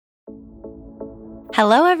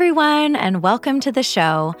Hello, everyone, and welcome to the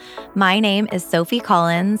show. My name is Sophie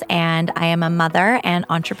Collins, and I am a mother and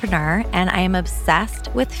entrepreneur, and I am obsessed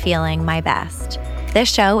with feeling my best. This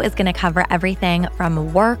show is going to cover everything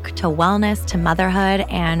from work to wellness to motherhood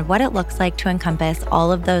and what it looks like to encompass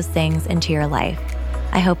all of those things into your life.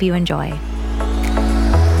 I hope you enjoy.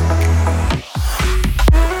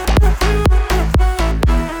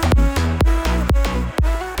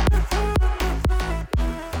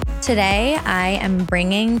 Today, I am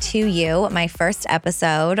bringing to you my first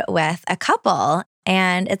episode with a couple,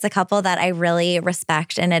 and it's a couple that I really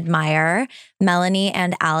respect and admire, Melanie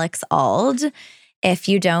and Alex Auld. If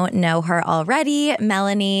you don't know her already,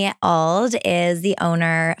 Melanie Auld is the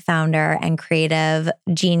owner, founder, and creative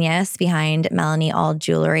genius behind Melanie Auld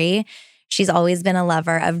Jewelry. She's always been a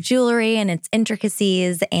lover of jewelry and its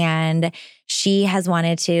intricacies, and she has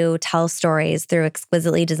wanted to tell stories through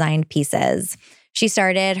exquisitely designed pieces. She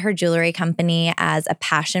started her jewelry company as a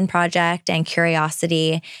passion project and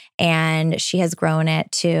curiosity, and she has grown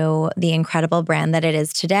it to the incredible brand that it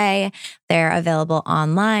is today. They're available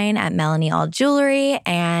online at Melanie Auld Jewelry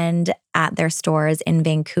and at their stores in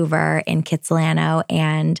Vancouver, in Kitsilano,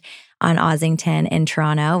 and on Ossington in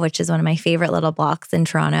Toronto, which is one of my favorite little blocks in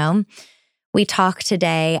Toronto. We talk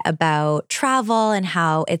today about travel and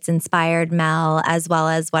how it's inspired Mel, as well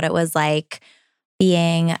as what it was like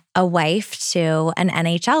being a wife to an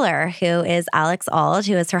NHLer who is Alex Auld,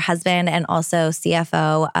 who is her husband and also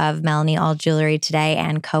CFO of Melanie Auld Jewelry today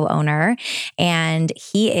and co-owner. And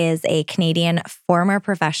he is a Canadian former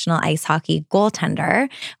professional ice hockey goaltender.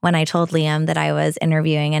 When I told Liam that I was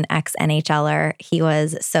interviewing an ex-NHLer, he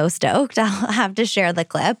was so stoked. I'll have to share the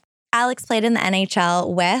clip. Alex played in the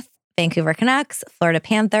NHL with Vancouver Canucks, Florida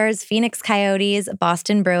Panthers, Phoenix Coyotes,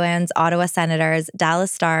 Boston Bruins, Ottawa Senators,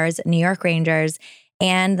 Dallas Stars, New York Rangers,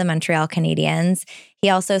 and the Montreal Canadiens. He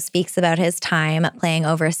also speaks about his time playing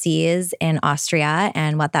overseas in Austria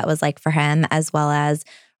and what that was like for him, as well as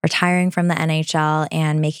retiring from the NHL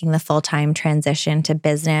and making the full-time transition to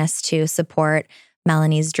business to support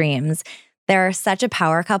Melanie's dreams. They're such a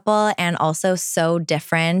power couple and also so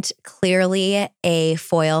different, clearly a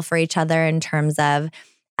foil for each other in terms of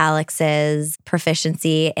Alex's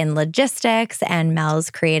proficiency in logistics and Mel's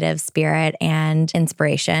creative spirit and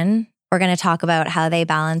inspiration. We're going to talk about how they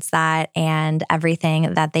balance that and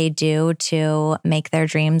everything that they do to make their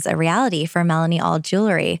dreams a reality for Melanie Auld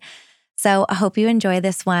Jewelry. So I hope you enjoy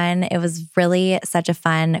this one. It was really such a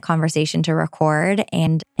fun conversation to record,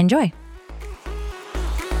 and enjoy.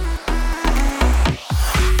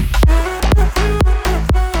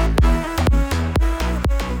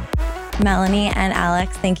 Melanie and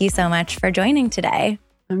Alex, thank you so much for joining today.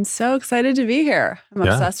 I'm so excited to be here. I'm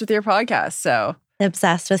obsessed with your podcast, so.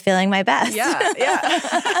 Obsessed with feeling my best.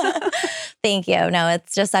 Yeah. Thank you. No,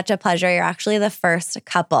 it's just such a pleasure. You're actually the first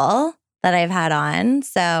couple that I've had on,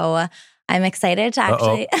 so I'm excited to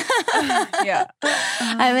actually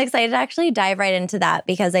I'm excited to actually dive right into that,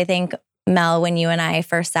 because I think, Mel, when you and I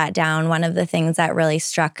first sat down, one of the things that really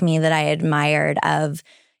struck me that I admired of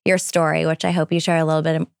your story, which I hope you share a little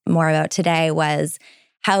bit more about today, was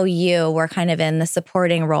how you were kind of in the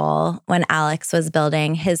supporting role when Alex was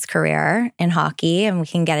building his career in hockey, and we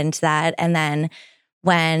can get into that. And then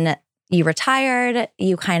when you retired,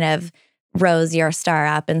 you kind of rose your star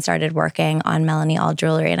up and started working on Melanie Auld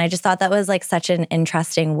Jewelry. And I just thought that was like such an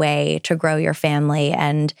interesting way to grow your family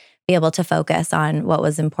and be able to focus on what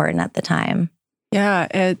was important at the time. Yeah,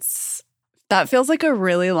 that feels like a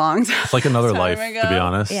really long time. It's like another life, to be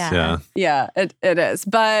honest. Yeah, it is.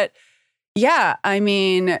 But yeah, I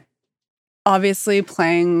mean, obviously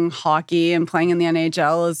playing hockey and playing in the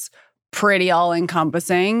NHL is pretty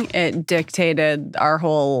all-encompassing. It dictated our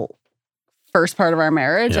whole first part of our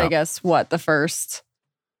marriage, I guess, the first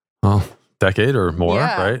decade or more,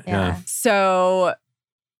 yeah. Right? Yeah. So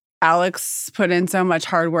Alex put in so much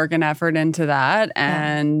hard work and effort into that.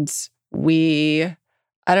 And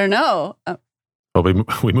I don't know. But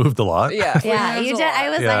we moved a lot. Yeah. Yeah, you did. I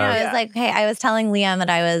was like, hey, I was telling Liam that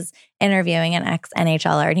I was interviewing an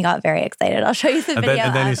ex-NHLer, and he got very excited. I'll show you the video.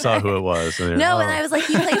 And then he saw who it was. And and I was like,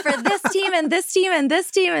 he played for this team and this team and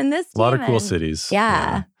this team and this team. A lot of cool cities.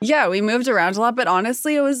 Yeah. Yeah, we moved around a lot, but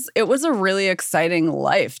honestly, it was a really exciting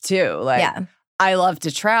life too. Like, I love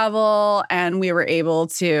to travel, and we were able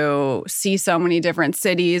to see so many different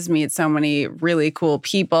cities, meet so many really cool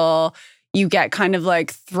people. You get kind of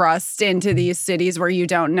like thrust into these cities where you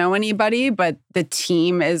don't know anybody, but the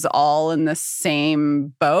team is all in the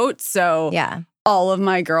same boat. So all of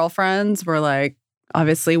my girlfriends were like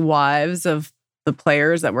obviously wives of the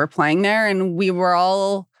players that were playing there, and we were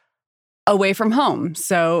all away from home.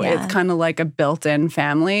 So it's kind of like a built-in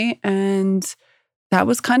family. And that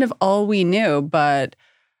was kind of all we knew. But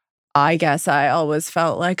I guess I always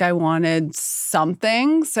felt like I wanted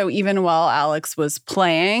something. So even while Alex was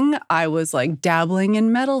playing, I was like dabbling in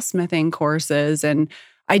metalsmithing courses. And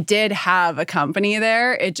I did have a company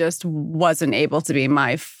there. It just wasn't able to be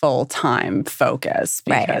my full-time focus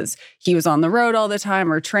because he was on the road all the time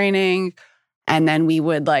or training. And then we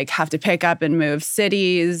would like have to pick up and move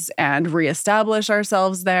cities and reestablish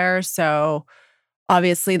ourselves there. So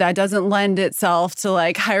obviously that doesn't lend itself to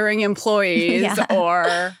like hiring employees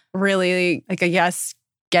or really, like, I guess,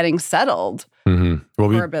 getting settled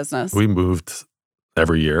for a business. We moved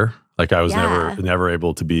every year. Like I was never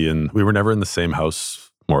able to be we were never in the same house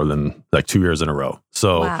more than like 2 years in a row.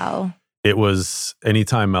 So it was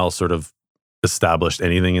anytime Mel sort of established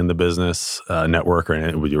anything in the business, network or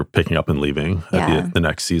anything, you were picking up and leaving at the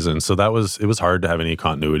next season. So it was hard to have any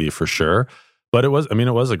continuity for sure. But it was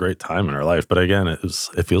a great time in our life. But again,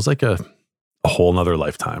 it feels like a whole nother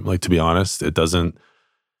lifetime. Like, to be honest,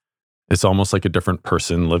 it's almost like a different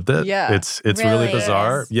person lived it. Yeah. It's really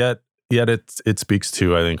bizarre. Yet it speaks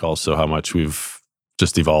to, I think, also how much we've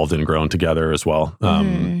just evolved and grown together as well.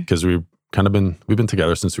 Because we've been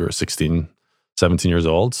together since we were 16, 17 years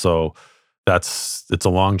old. So it's a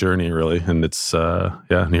long journey really. And it's,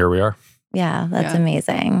 and here we are. Yeah, that's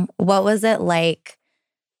amazing. What was it like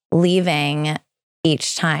leaving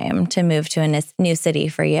each time to move to a new city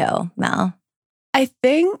for you, Mel? I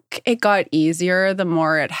think it got easier the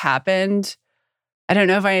more it happened. I don't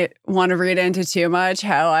know if I want to read into too much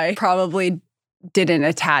how I probably didn't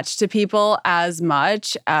attach to people as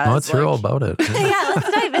much as... Let's hear all about it. Yeah,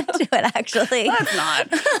 let's dive into it, actually. Let's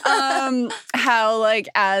not. How like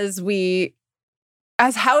as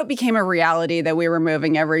how it became a reality that we were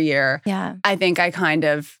moving every year. Yeah. I think I kind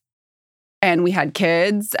of... And we had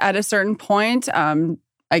kids at a certain point.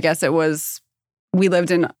 I guess it was... We lived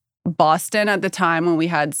in Boston at the time when we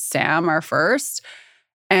had Sam, our first.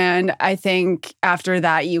 And I think after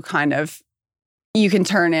that, you can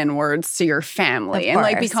turn inwards to your family and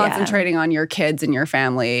like be concentrating on your kids and your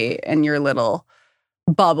family and your little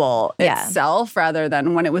bubble itself rather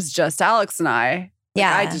than when it was just Alex and I.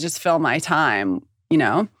 Yeah. I had to just fill my time, you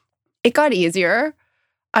know? It got easier.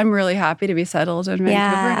 I'm really happy to be settled in Vancouver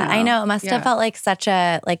now. I know. It must have felt like such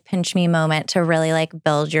a like pinch me moment to really like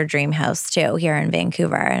build your dream house too here in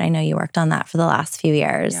Vancouver. And I know you worked on that for the last few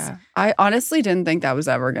years. Yeah. I honestly didn't think that was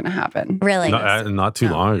ever going to happen. Really? Not too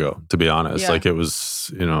long ago, to be honest. Like it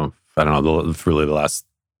was, I don't know, really the last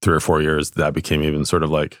 3 or 4 years that became even sort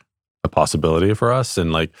of like a possibility for us.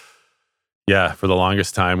 And like, for the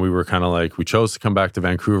longest time, we were kind of like, we chose to come back to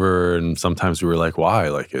Vancouver. And sometimes we were like, why?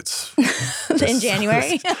 Like it's... in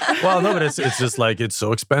January? Well, no, but it's just like, it's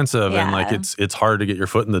so expensive and like, it's hard to get your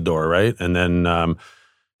foot in the door. Right. And then,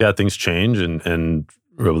 things change and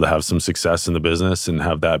we're able to have some success in the business and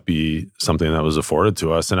have that be something that was afforded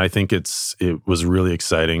to us. And I think it was really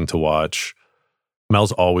exciting to watch.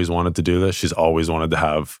 Mel's always wanted to do this. She's always wanted to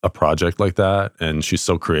have a project like that. And she's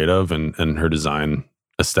so creative and her design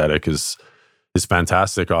aesthetic is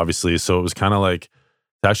fantastic, obviously. So it was kind of like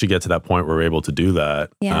to actually get to that point where we're able to do that.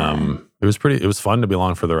 Yeah. It was fun to be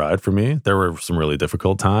along for the ride for me. There were some really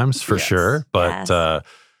difficult times for sure, but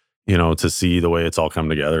to see the way it's all come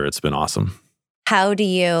together, it's been awesome. How do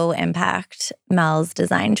you impact Mel's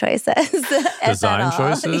design choices? Design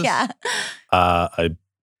choices? Yeah. I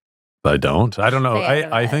don't. I don't know.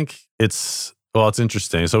 I think it's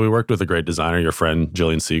interesting. So we worked with a great designer, your friend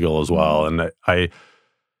Jillian Siegel as well. And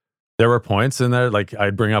there were points in there, like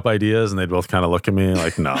I'd bring up ideas and they'd both kind of look at me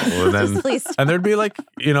like, no. And then, and there'd be like,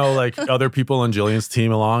 like other people on Jillian's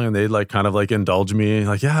team along and they'd like kind of like indulge me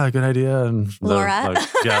like, yeah, good idea. And Laura.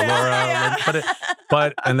 Laura.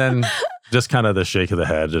 And then just kind of the shake of the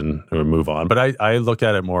head and we move on. But I look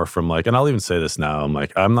at it more from like, and I'll even say this now, I'm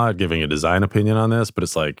like, I'm not giving a design opinion on this, but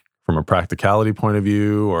it's like from a practicality point of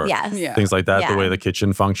view or things like that. The way the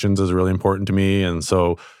kitchen functions is really important to me. And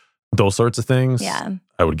so those sorts of things,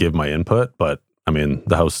 I would give my input, but I mean,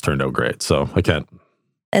 the house turned out great, so I can't.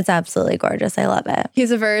 It's absolutely gorgeous. I love it.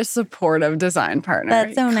 He's a very supportive design partner.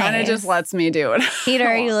 That's so nice. Kind of just lets me do it. Peter,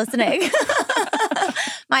 are you listening?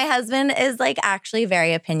 My husband is like actually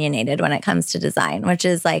very opinionated when it comes to design, which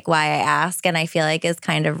is like why I ask, and I feel like is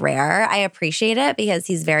kind of rare. I appreciate it because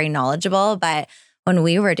he's very knowledgeable, but when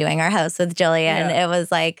we were doing our house with Jillian, it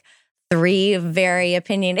was like 3 very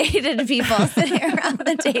opinionated people sitting around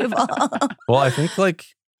the table. Well, I think like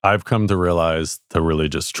I've come to realize to really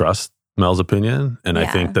just trust Mel's opinion. And I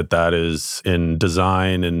think that is in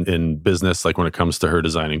design and in business, like when it comes to her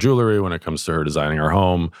designing jewelry, when it comes to her designing our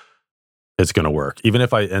home, it's going to work. Even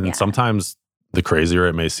if sometimes the crazier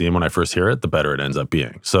it may seem when I first hear it, the better it ends up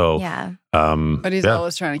being. So, but he's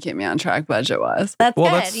always trying to keep me on track budget-wise. That's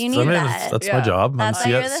good. You need that. That's my job. That's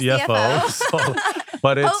I'm CFO. So,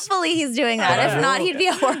 but hopefully he's doing that. If not, he'd be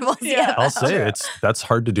a horrible CFO. I'll say that's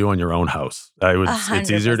hard to do on your own house. It's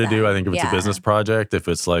easier to do. I think if it's a business project, if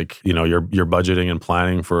it's like, you're budgeting and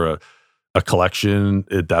planning for a collection,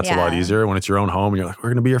 that's a lot easier. When it's your own home, you're like, we're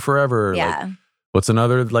going to be here forever. Yeah. Like, what's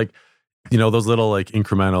another, like, those little like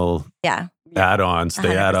incremental add-ons, they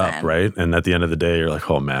 100%. Add up, right? And at the end of the day, you're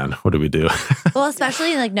like, oh man, what do we do? Well,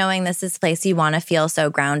 especially like knowing this is a place you want to feel so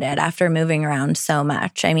grounded after moving around so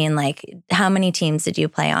much. I mean, like, how many teams did you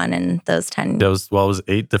play on in those 10? It was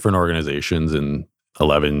 8 different organizations in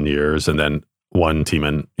 11 years, and then one team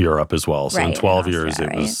in Europe as well. So in 12 years,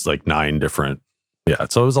 it was like 9 different. Yeah,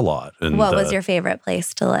 so it was a lot. And what was your favorite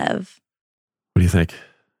place to live? What do you think?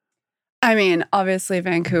 I mean, obviously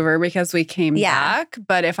Vancouver because we came back.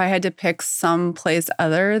 But if I had to pick some place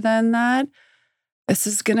other than that, this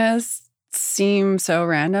is going to seem so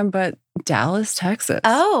random, but Dallas, Texas.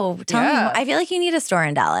 Oh, tell me. I feel like you need a store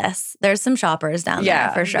in Dallas. There's some shoppers down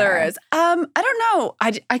there for sure. There is. I don't know.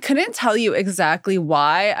 I couldn't tell you exactly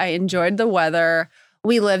why. I enjoyed the weather.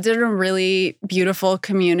 We lived in a really beautiful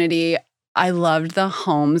community. I loved the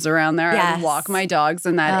homes around there. Yes. I'd walk my dogs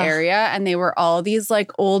in that area, and they were all these like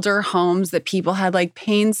older homes that people had like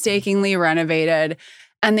painstakingly renovated,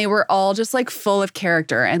 and they were all just like full of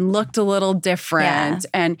character and looked a little different. Yeah.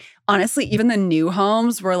 And honestly, even the new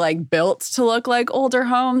homes were like built to look like older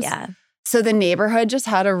homes. Yeah. So the neighborhood just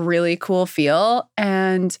had a really cool feel,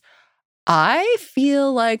 and I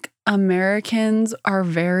feel like Americans are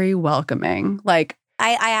very welcoming. Like,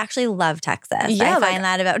 I actually love Texas. I find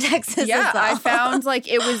that about Texas as well. I found like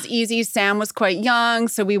it was easy. Sam was quite young,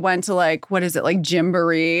 so we went to like, what is it, like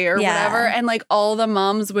Gymboree or whatever. And like all the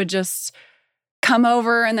moms would just come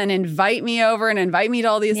over and then invite me over and invite me to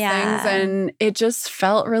all these things. And it just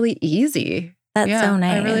felt really easy. That's so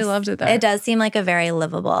nice. I really loved it there. It does seem like a very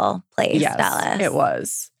livable place, Dallas. It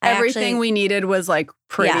was. Everything we needed was like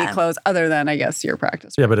pretty close, other than I guess your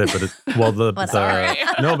practice. Yeah, but it's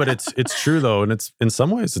true though, and it's in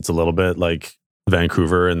some ways it's a little bit like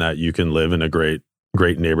Vancouver in that you can live in a great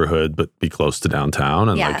neighborhood but be close to downtown.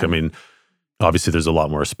 And like, I mean, obviously there's a lot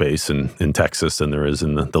more space in Texas than there is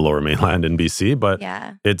in the lower mainland in BC, but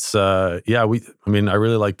it's I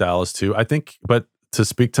really like Dallas too. I think, but to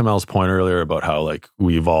speak to Mel's point earlier about how like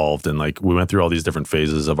we evolved and like we went through all these different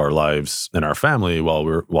phases of our lives in our family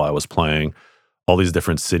while I was playing, all these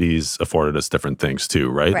different cities afforded us different things too,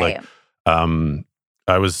 right? Like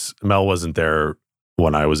Mel wasn't there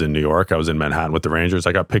when I was in New York. I was in Manhattan with the Rangers.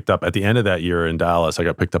 I got picked up at the end of that year in Dallas. I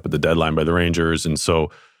got picked up at the deadline by the Rangers. And so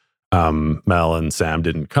Mel and Sam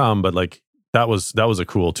didn't come, but like that was a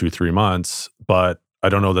cool 2-3 months. But I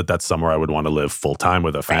don't know that that's somewhere I would want to live full time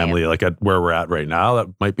with a family. Like at where we're at right now, that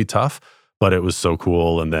might be tough, but it was so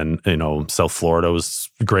cool. And then, South Florida was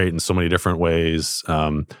great in so many different ways.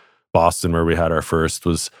 Boston, where we had our first,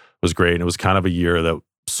 was great. And it was kind of a year that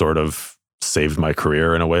sort of saved my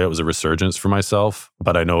career in a way. It was a resurgence for myself,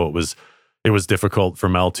 but I know it was difficult for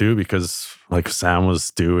Mel too, because like Sam was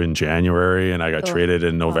due in January and I got traded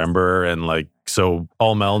in November. And like, so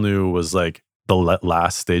all Mel knew was like the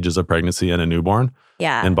last stages of pregnancy and a newborn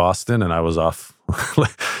in Boston. And I was off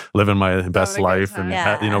living my best life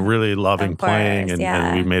and, really loving playing.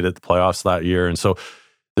 And we made it the playoffs that year. And so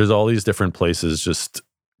there's all these different places just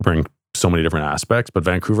bring so many different aspects. But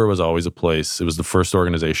Vancouver was always a place. It was the first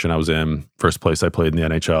organization I was in, first place I played in the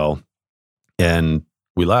NHL. And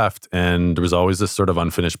we left and there was always this sort of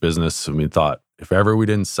unfinished business. And we thought if ever we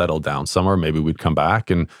didn't settle down somewhere, maybe we'd come back.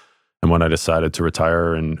 And when I decided to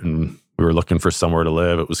retire and we were looking for somewhere to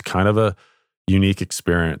live, it was kind of a unique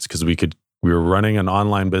experience because we were running an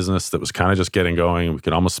online business that was kind of just getting going. We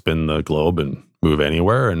could almost spin the globe and move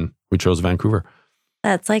anywhere. And we chose Vancouver.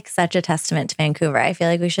 That's like such a testament to Vancouver. I feel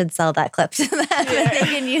like we should sell that clip to them and they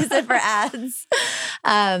can use it for ads.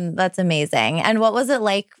 That's amazing. And what was it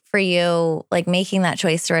like for you, like making that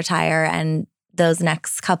choice to retire and those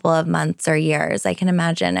next couple of months or years? I can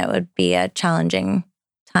imagine it would be a challenging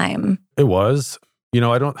time. It was.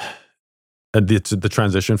 The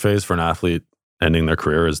transition phase for an athlete ending their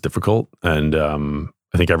career is difficult. And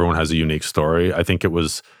I think everyone has a unique story. I think it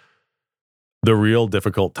was the real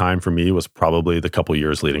difficult time for me was probably the couple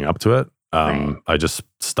years leading up to it. I just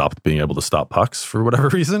stopped being able to stop pucks for whatever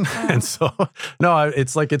reason. Oh. And so,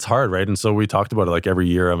 it's hard, right? And so we talked about it like every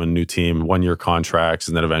year I'm a new team, 1-year contracts.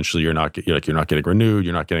 And then eventually you're not getting renewed.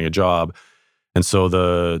 You're not getting a job. And so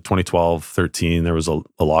the 2012-13, there was a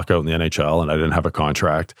lockout in the NHL and I didn't have a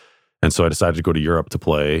contract. And so I decided to go to Europe to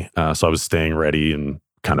play. So I was staying ready and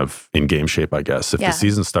kind of in game shape, I guess, if the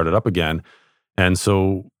season started up again. And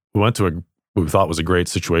so we went to what we thought was a great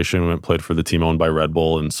situation. We went and played for the team owned by Red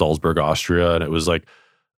Bull in Salzburg, Austria. And it was like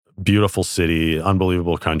beautiful city,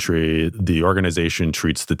 unbelievable country. The organization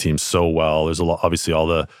treats the team so well. There's a lot, obviously all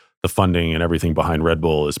the funding and everything behind Red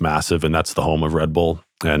Bull is massive. And that's the home of Red Bull,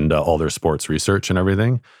 and all their sports research and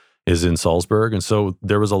everything is in Salzburg. And so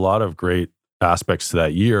there was a lot of great aspects to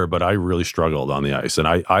that year, but I really struggled on the ice. And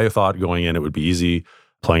I thought going in, it would be easy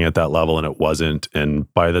playing at that level, and it wasn't.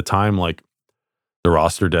 And by the time like the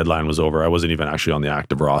roster deadline was over, I wasn't even actually on the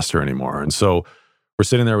active roster anymore. And so we're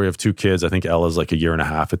sitting there, we have 2 kids. I think Ella's like a year and a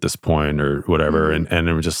half at this point or whatever. And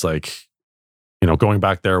it was just like, going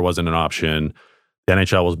back there wasn't an option. The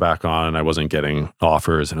NHL was back on and I wasn't getting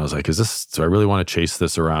offers. And I was like, do I really want to chase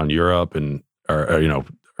this around Europe? And our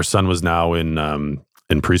son was now in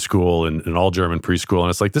preschool and an all German preschool.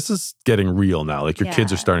 And it's like, this is getting real now. Like your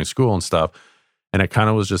kids are starting school and stuff. And it kind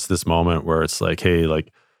of was just this moment where it's like, hey,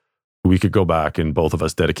 like we could go back and both of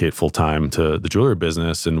us dedicate full time to the jewelry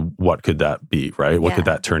business. And what could that be, right? What could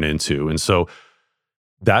that turn into? And so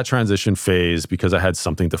that transition phase, because I had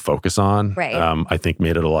something to focus on, I think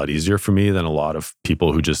made it a lot easier for me than a lot of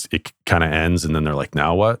people who it kind of ends and then they're like,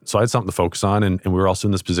 now what? So I had something to focus on. And we were also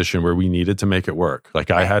in this position where we needed to make it work.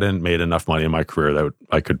 Like I hadn't made enough money in my career that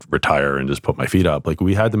I could retire and just put my feet up. Like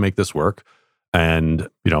we had to make this work. And,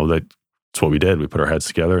 that's what we did. We put our heads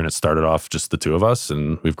together and it started off just the 2 of us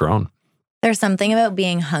and we've grown. There's something about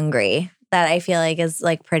being hungry that I feel like is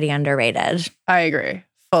like pretty underrated. I agree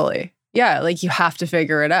fully. Yeah, like you have to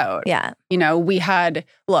figure it out. Yeah. We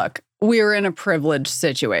were in a privileged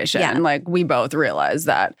situation. Yeah. Like we both realized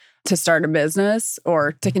that to start a business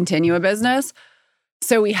or to continue a business.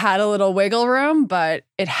 So we had a little wiggle room, but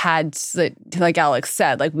it had, like Alex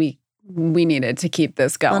said, like we needed to keep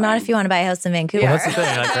this going. Well, not if you want to buy a house in Vancouver. Well, that's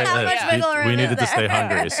the thing. We needed to stay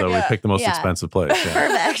hungry, so we picked the most expensive place. Yeah.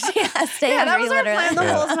 Perfect. Yeah, stay hungry. That was our plan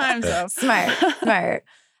the whole time. So Smart.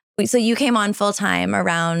 So you came on full time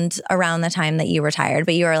around the time that you retired,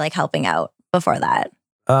 but you were like helping out before that.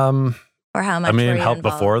 Or how much? I mean, were you help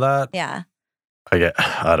involved? Before that. Yeah.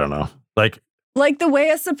 I don't know. Like the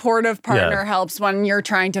way a supportive partner helps when you're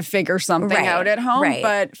trying to figure something out at home. Right.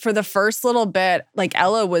 But for the first little bit, like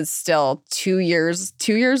Ella was still 2 years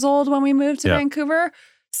old when we moved to Vancouver.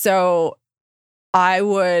 So I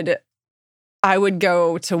would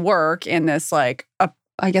go to work in this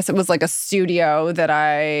I guess it was like a studio that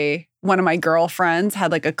one of my girlfriends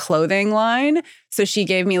had like a clothing line. So she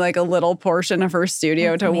gave me like a little portion of her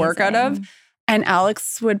studio to work out of. And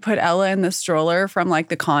Alex would put Ella in the stroller from like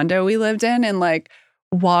the condo we lived in and like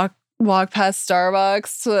walk past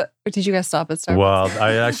Starbucks. Did you guys stop at Starbucks? Well,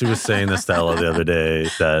 I actually was saying this to Ella the other day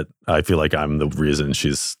that I feel like I'm the reason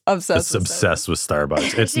she's obsessed with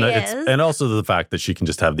Starbucks. It's and also the fact that she can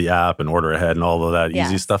just have the app and order ahead and all of that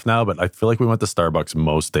easy stuff now. But I feel like we went to Starbucks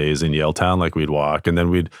most days in Yaletown. Like we'd walk and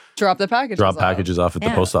then we'd drop packages off at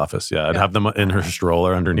the post office. Yeah, I'd have them in her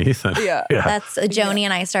stroller underneath. And, That's Joni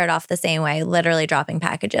and I started off the same way, literally dropping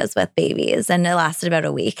packages with babies, and it lasted about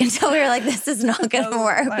a week until we were like, "This is not going to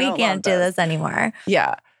work. We can't do this anymore."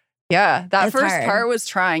 Yeah. That first part was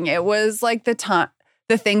trying. It was like the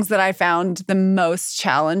things that I found the most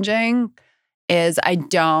challenging is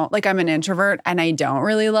I'm an introvert and I don't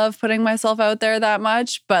really love putting myself out there that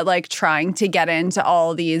much, but like trying to get into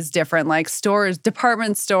all these different like stores,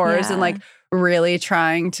 department stores and like really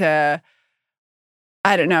trying to,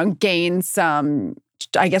 I don't know, gain some,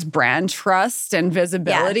 I guess, brand trust and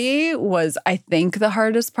visibility was, I think, the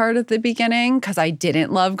hardest part at the beginning because I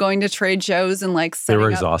didn't love going to trade shows and like they were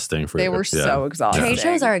exhausting for you. They were so exhausting. Trade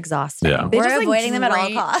shows are exhausting. Yeah. We're avoiding them at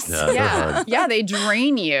all costs. Yeah, they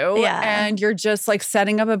drain you. And you're just like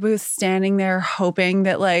setting up a booth, standing there, hoping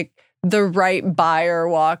that like the right buyer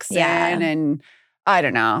walks in and I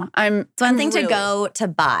don't know. It's one thing to go to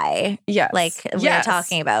buy, like we were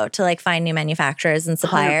talking about, to like find new manufacturers and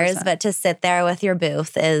suppliers, 100%. But to sit there with your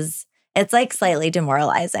booth it's like slightly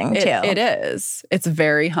demoralizing too. It is. It's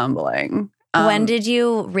very humbling. When did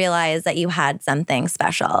you realize that you had something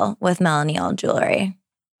special with Melanie Auld Jewelry?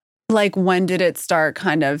 Like when did it start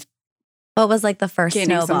kind of what was like the first gaining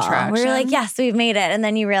snowball? Some traction? We were like, yes, we've made it. And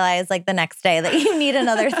then you realize like the next day that you need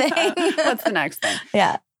another thing. What's the next thing?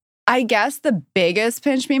 Yeah. I guess the biggest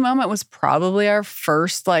pinch me moment was probably our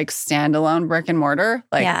first like standalone brick and mortar,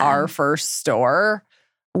 like our first store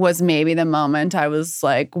was maybe the moment I was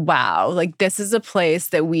like, wow, like this is a place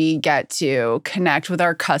that we get to connect with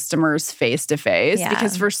our customers face to face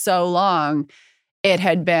because for so long it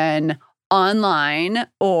had been online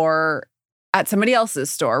or at somebody else's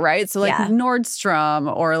store, right? So like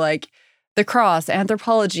Nordstrom or like The Cross,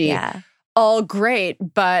 Anthropologie. Yeah. all great.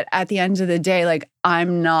 But at the end of the day, like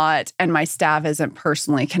I'm not, and my staff isn't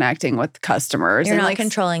personally connecting with customers. You're and not like,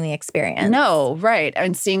 controlling the experience. No, right.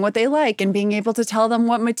 And seeing what they like and being able to tell them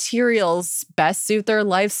what materials best suit their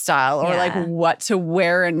lifestyle or like what to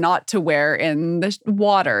wear and not to wear in the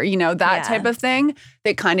water, that type of thing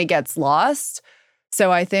that kind of gets lost.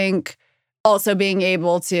 So I think also being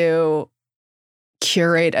able to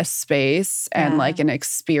curate a space and like an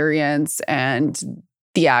experience and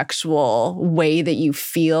the actual way that you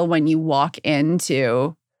feel when you walk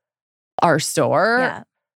into our store,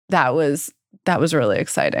 that was really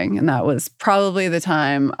exciting. And that was probably the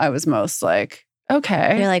time I was most like,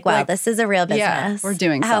 okay. You're like, wow, this is a real business. Yeah, we're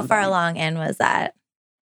doing something. How far along in was that?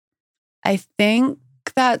 I think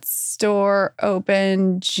that store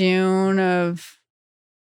opened June of...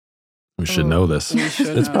 We should know this.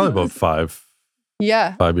 It's probably about 5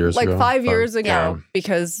 years ago. Like 5 years ago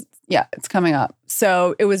because, it's coming up.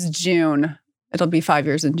 So it was June. It'll be 5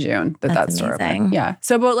 years in June that store opened. Yeah.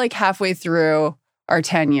 So about like halfway through our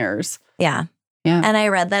 10 years. Yeah. Yeah. And I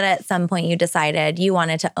read that at some point you decided you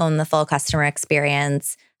wanted to own the full customer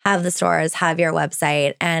experience, have the stores, have your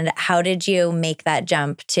website. And how did you make that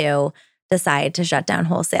jump to decide to shut down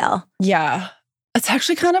wholesale? Yeah. It's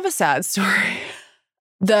actually kind of a sad story.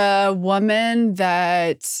 The woman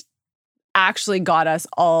that actually got us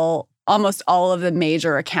almost all of the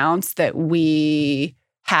major accounts that we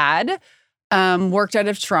had worked out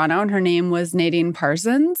of Toronto, and her name was Nadine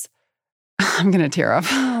Parsons. I'm going to tear up.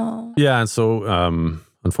 Oh. Yeah. And so,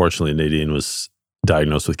 unfortunately, Nadine was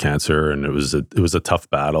diagnosed with cancer, and it was a tough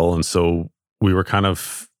battle. And so we were kind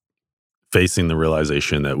of facing the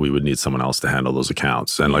realization that we would need someone else to handle those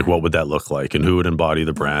accounts. And like, what would that look like? And who would embody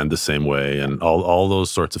the brand the same way? And all those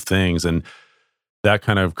sorts of things. And that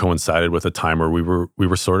kind of coincided with a time where we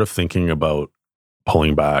were sort of thinking about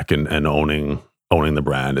pulling back and owning the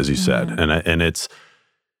brand, as you said. And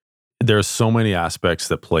there's so many aspects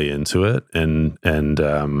that play into it.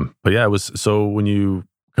 But yeah, it was, so when you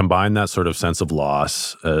combine that sort of sense of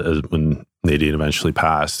loss, when Nadine eventually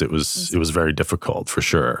passed, it was very difficult for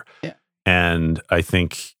sure. Yeah. And I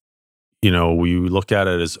think, we look at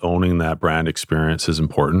it as owning that brand experience is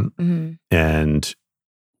important. Mm-hmm. And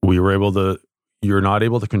you're not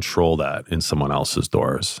able to control that in someone else's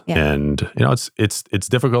doors. Yeah. And, it's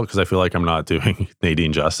difficult because I feel like I'm not doing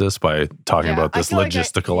Nadine justice by talking about this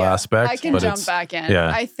logistical aspect. I can jump back in.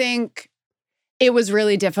 Yeah. I think it was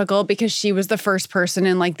really difficult because she was the first person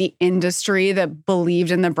in like the industry that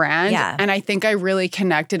believed in the brand. Yeah. And I think I really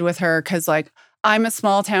connected with her because like I'm a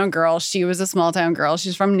small town girl. She was a small town girl.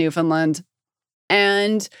 She's from Newfoundland.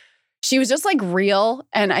 And she was just like real.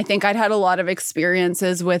 And I think I'd had a lot of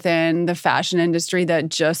experiences within the fashion industry that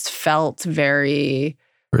just felt very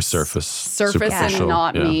surface and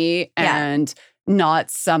not me and not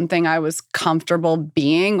something I was comfortable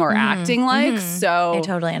being or acting like. So I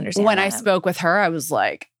totally understand when I spoke with her, I was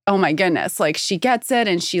like, oh my goodness, like she gets it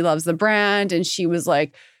and she loves the brand. And she was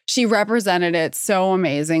like, she represented it so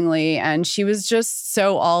amazingly. And she was just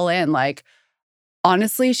so all in. Like,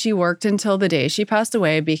 honestly, she worked until the day she passed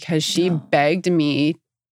away because she begged me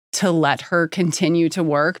to let her continue to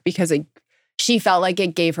work because she felt like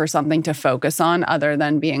it gave her something to focus on other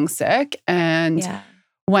than being sick. And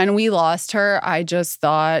when we lost her, I just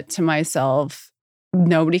thought to myself,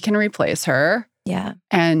 nobody can replace her. Yeah.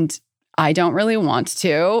 And I don't really want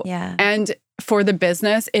to. Yeah. And for the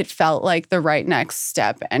business, it felt like the right next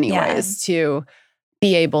step anyways to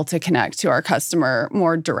be able to connect to our customer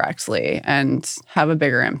more directly and have a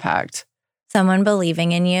bigger impact. Someone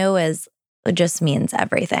believing in you just means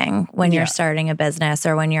everything when you're starting a business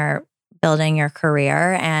or when you're building your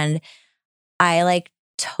career. And I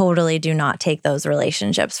totally do not take those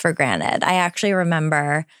relationships for granted. I actually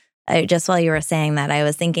remember, just while you were saying that, I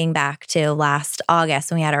was thinking back to last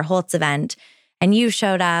August when we had our Holtz event and you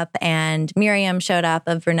showed up and Miriam showed up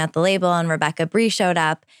of Brunette the Label and Rebecca Bree showed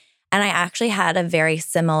up. And I actually had a very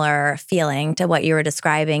similar feeling to what you were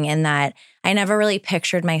describing in that I never really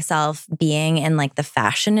pictured myself being in the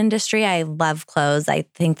fashion industry. I love clothes. I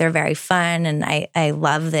think they're very fun and I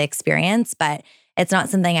love the experience, but it's not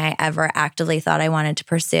something I ever actively thought I wanted to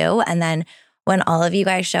pursue. And then when all of you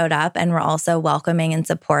guys showed up and were also welcoming and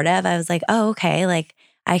supportive, I was like, oh, okay,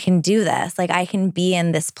 I can do this. I can be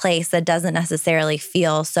in this place that doesn't necessarily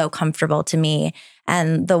feel so comfortable to me.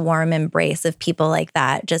 And the warm embrace of people like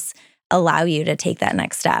that just allow you to take that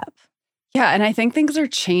next step. Yeah. And I think things are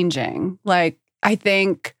changing. I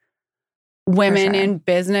think women in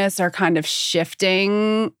business are kind of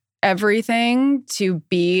shifting everything to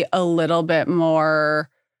be a little bit more,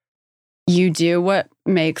 you do what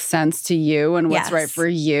makes sense to you and what's right for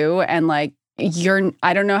you. And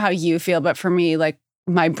I don't know how you feel, but for me, like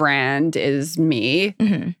my brand is me.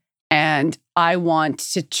 And I want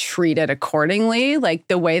to treat it accordingly. Like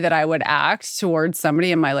the way that I would act towards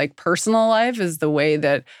somebody in my like personal life is the way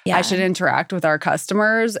that I should interact with our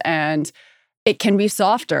customers. And it can be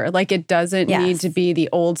softer. Like it doesn't need to be the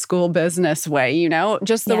old school business way, you know?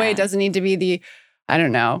 Just the way it doesn't need to be the, I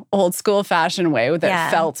don't know, old school fashion way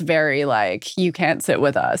that felt very like, you can't sit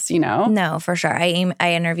with us, you know? No, for sure. I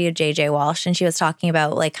interviewed JJ Walsh and she was talking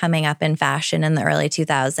about like coming up in fashion in the early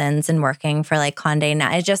 2000s and working for like Condé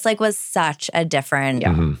Nast. It just like was such a different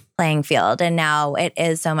playing field. And now it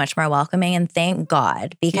is so much more welcoming, and thank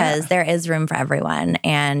God, because there is room for everyone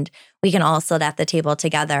and we can all sit at the table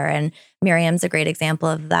together. And Miriam's a great example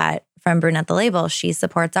of that. From Brunette the Label, she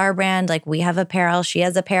supports our brand. Like we have apparel, she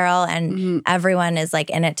has apparel, and everyone is like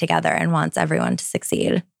in it together and wants everyone to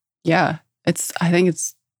succeed. Yeah, I think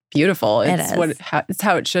it's beautiful. It's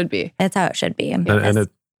how it should be. It's how it should be. And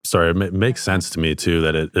it makes sense to me too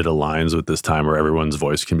that it aligns with this time where everyone's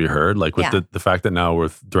voice can be heard. Like with the fact that now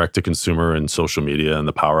with direct to consumer and social media and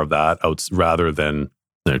the power of that, rather than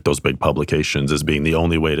like those big publications as being the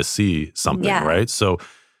only way to see something, right? So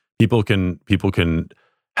people can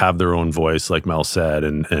have their own voice, like Mel said,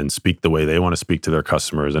 and speak the way they want to speak to their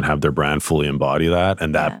customers and have their brand fully embody that,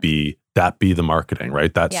 and that be the marketing,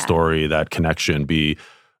 right? That story, that connection be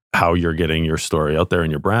how you're getting your story out there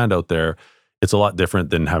and your brand out there. It's a lot different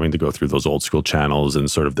than having to go through those old school channels and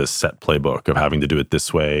sort of this set playbook of having to do it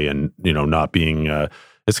this way and, you know, not being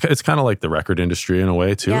it's kind of like the record industry in a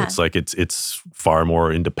way too. Yeah. It's like it's far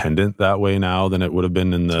more independent that way now than it would have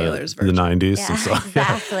been in the 90s. Yeah, so,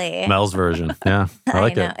 exactly. Mel's version. Yeah, I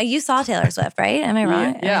like it. You saw Taylor Swift, right? Am I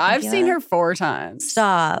wrong? Yeah, I've seen her 4 times.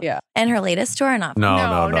 Stop. Yeah. And her latest tour? Not. No.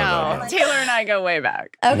 Taylor and I go way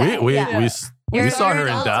back. Okay. We saw her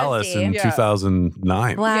in Dallas in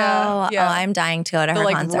 2009. Wow. Yeah. Oh, I'm dying to go to her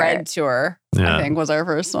concert. The Red tour, I think, was our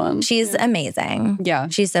first one. She's amazing. Yeah.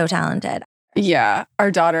 She's so talented. Yeah.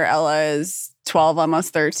 Our daughter Ella is 12,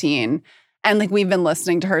 almost 13. And like we've been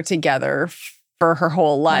listening to her together for her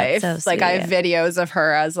whole life. That's so like I have videos of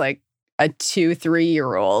her as like a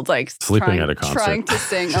 2-3-year-old, like sleeping at a concert. Trying to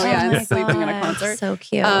sing. And sleeping at a concert. So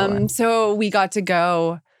cute. So we got to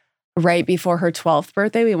go right before her 12th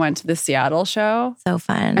birthday. We went to the Seattle show. So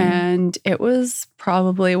fun. And it was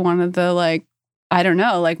probably one of the like, I don't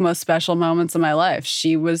know, like most special moments of my life.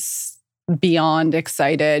 She was beyond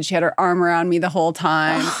excited. She had her arm around me the whole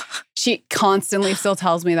time. She constantly still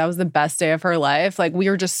tells me that was the best day of her life. Like we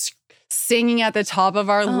were just singing at the top of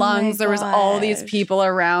our lungs. There was all these people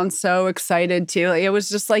around so excited too. Like, it was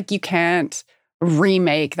just like you can't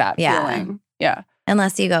remake that feeling. Yeah.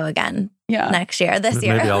 Unless you go again. Yeah. Next year, this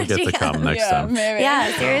year. Maybe I'll get to come next time. Maybe. Yeah,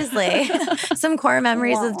 seriously. Some core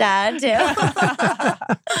memories with Dad too.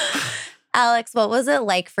 Alex, what was it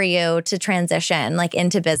like for you to transition like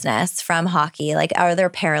into business from hockey? Like, are there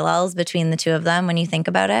parallels between the two of them when you think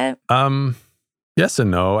about it? Yes and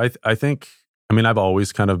no. I think, I mean, I've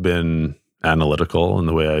always kind of been analytical in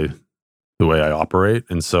the way I operate.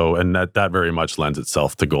 And so, and that very much lends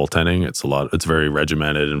itself to goaltending. It's very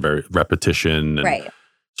regimented and very repetition and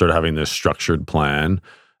sort of having this structured plan.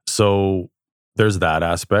 So there's that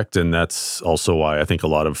aspect. And that's also why I think a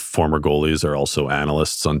lot of former goalies are also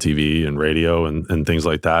analysts on TV and radio and things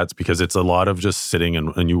like that. It's because it's a lot of just sitting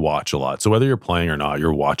and you watch a lot. So whether you're playing or not,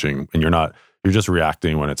 you're watching and you're just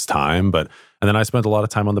reacting when it's time. And then I spent a lot of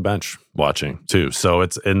time on the bench watching too. So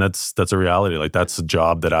that's a reality. Like that's a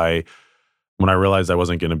job that when I realized I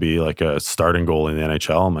wasn't going to be like a starting goalie in the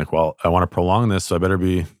NHL, I'm like, well, I want to prolong this, so I better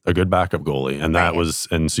be a good backup goalie.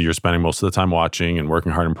 And so you're spending most of the time watching and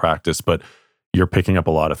working hard in practice, but you're picking up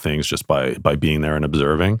a lot of things just by being there and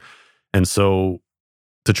observing. And so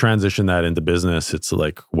to transition that into business, it's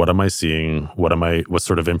like, what am I seeing? What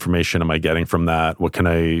sort of information am I getting from that? What can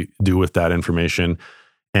I do with that information?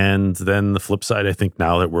 And then the flip side, I think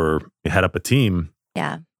now that we head up a team,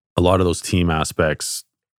 a lot of those team aspects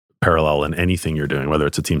parallel in anything you're doing, whether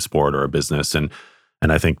it's a team sport or a business. And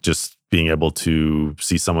I think just being able to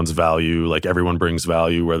see someone's value, like everyone brings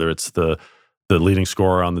value, whether it's the leading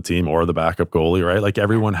scorer on the team or the backup goalie, right? Like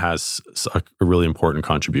everyone has a really important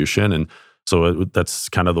contribution. And so that's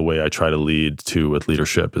kind of the way I try to lead too with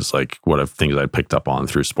leadership is like things I picked up on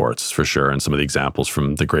through sports for sure. And some of the examples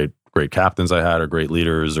from the great captains I had or great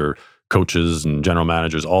leaders or coaches and general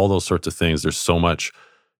managers, all those sorts of things. There's so much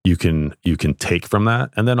you can take from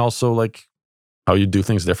that. And then also like how you do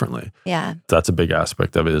things differently. Yeah. That's a big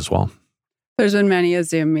aspect of it as well. There's been many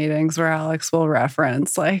Zoom meetings where Alex will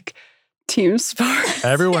reference like Team sport.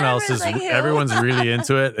 Everyone else is everyone's really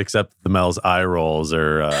into it except the Mel's eye rolls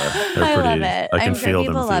are pretty. I love it. I can I'm feel sure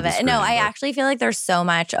people them. love it. No, I actually feel like there's so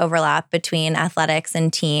much overlap between athletics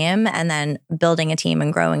and team, and then building a team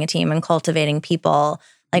and growing a team and cultivating people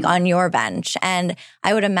like on your bench. And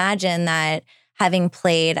I would imagine that having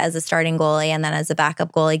played as a starting goalie and then as a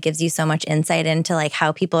backup goalie gives you so much insight into like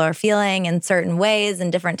how people are feeling in certain ways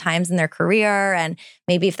and different times in their career. And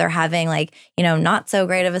maybe if they're having like, not so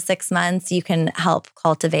great of a 6 months, you can help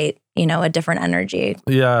cultivate, a different energy.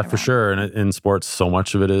 Yeah, for sure. And in sports, so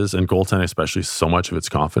much of it is, and goaltending especially, so much of it's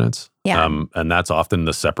confidence. Yeah. And that's often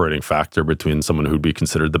the separating factor between someone who'd be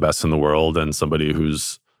considered the best in the world and somebody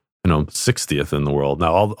who's, 60th in the world.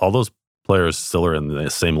 Now, all those players still are in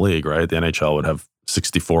the same league, right? The NHL would have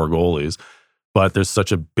 64 goalies, but there's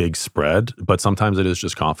such a big spread. But sometimes it is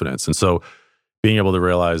just confidence. And so being able to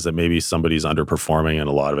realize that maybe somebody's underperforming and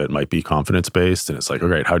a lot of it might be confidence-based. And it's like,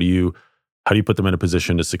 okay, how do you put them in a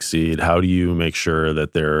position to succeed? How do you make sure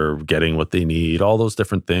that they're getting what they need? All those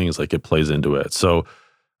different things, like it plays into it. So,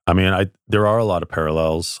 I mean, there are a lot of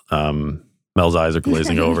parallels. Mel's eyes are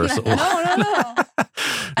glazing over. So. No.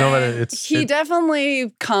 No, but he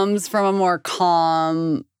definitely comes from a more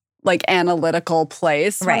calm, like analytical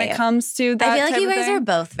place when it comes to that. I feel like type you of guys thing. are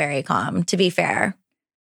both very calm, to be fair.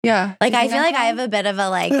 Yeah. Like I feel like I have a bit of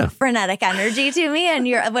a frenetic energy to me, and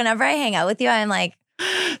whenever I hang out with you, I'm like,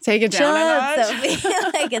 take it down a notch. Sophie.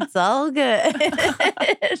 Like it's all good.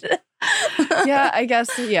 Yeah, I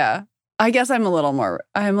guess. Yeah, I guess I'm a little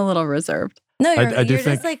reserved. No, I do you're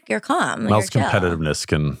think just like you're calm. Mel's competitiveness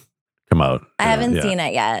can come out. I haven't seen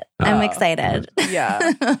it yet. I'm excited.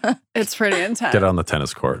 Yeah, it's pretty intense. Get on the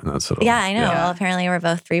tennis court, and that's it. Yeah, I know. Yeah. Well, apparently we're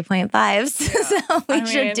both 3.5s, so we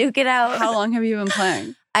should duke it out. How long have you been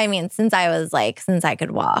playing? I mean, since I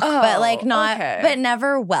could walk, but but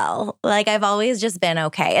never well. Like I've always just been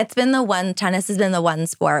okay. Tennis has been the one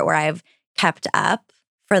sport where I've kept up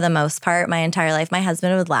for the most part my entire life. My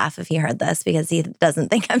husband would laugh if he heard this because he doesn't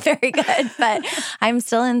think I'm very good, but I'm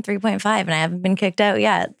still in 3.5 and I haven't been kicked out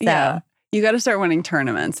yet. So yeah. You got to start winning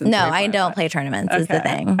tournaments. No, I don't play tournaments is the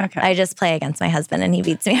thing. Okay. I just play against my husband and he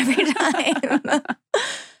beats me every time.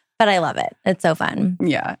 But I love it. It's so fun.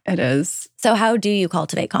 Yeah, it is. So how do you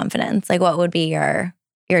cultivate confidence? Like what would be your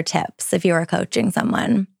tips if you were coaching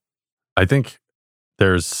someone? I think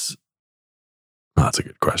that's a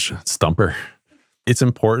good question. Stumper. It's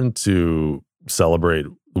important to celebrate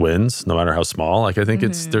wins, no matter how small. Like I think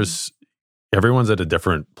everyone's at a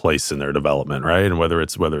different place in their development, right? And whether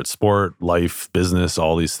it's sport, life, business,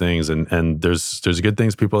 all these things, and there's good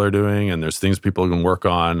things people are doing, and there's things people can work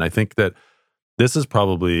on. I think that this is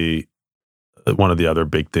probably one of the other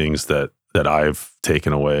big things that I've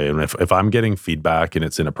taken away. And if I'm getting feedback and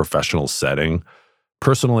it's in a professional setting,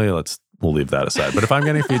 personally, we'll leave that aside. But if I'm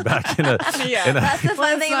getting feedback in a that's the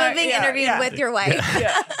fun thing about being interviewed with your wife.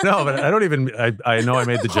 Yeah. No, but I don't even. I know I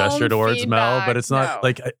made the gesture towards Mel, but it's not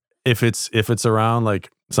like if it's around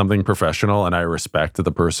like something professional and I respect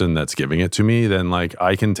the person that's giving it to me, then like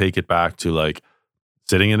I can take it back to like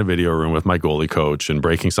sitting in a video room with my goalie coach and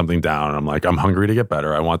breaking something down. And I'm like, I'm hungry to get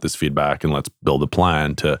better. I want this feedback, and let's build a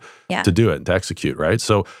plan to do it and to execute. Right.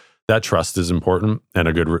 So that trust is important, and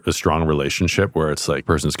a strong relationship where it's like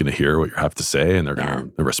person's going to hear what you have to say and they're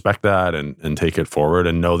going to respect that and take it forward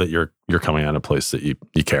and know that you're coming at a place that you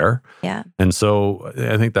care. Yeah. And so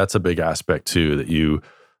I think that's a big aspect too, that you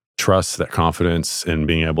trust, that confidence in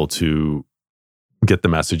being able to get the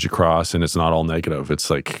message across, and it's not all negative. It's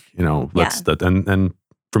like, and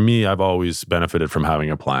for me, I've always benefited from having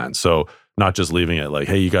a plan. So not just leaving it like,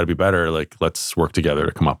 hey, you got to be better. Like, let's work together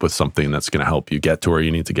to come up with something that's going to help you get to where you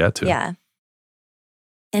need to get to. Yeah.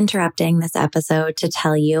 Interrupting this episode to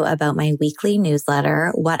tell you about my weekly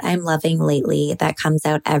newsletter, What I'm Loving Lately, that comes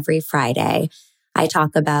out every Friday. I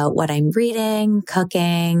talk about what I'm reading,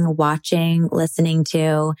 cooking, watching, listening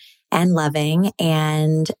to, and loving.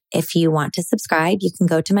 And if you want to subscribe, you can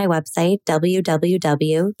go to my website,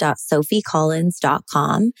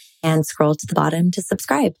 www.sophiecollins.com, and scroll to the bottom to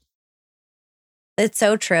subscribe. It's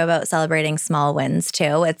so true about celebrating small wins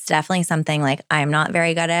too. It's definitely something like I'm not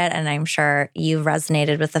very good at, and I'm sure you've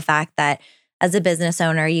resonated with the fact that as a business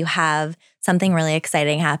owner, you have something really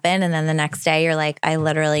exciting happen, and then the next day you're like, I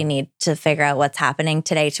literally need to figure out what's happening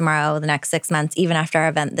today, tomorrow, the next 6 months, even after our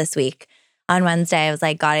event this week. On Wednesday, I was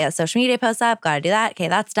like, gotta get social media posts up, gotta do that. Okay,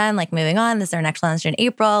 that's done. Like moving on. This is our next lunch in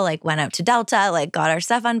April. Like went out to Delta, like got our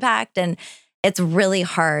stuff unpacked. And it's really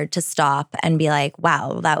hard to stop and be like,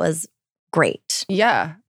 wow, that was great.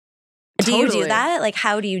 Yeah. Do you do that? Like,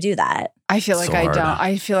 how do you do that? I feel like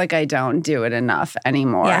I feel like I don't do it enough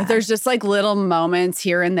anymore. Yeah. There's just like little moments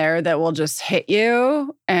here and there that will just hit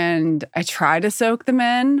you, and I try to soak them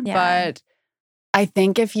in. Yeah. But I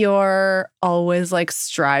think if you're always like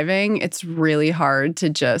striving, it's really hard to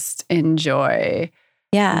just enjoy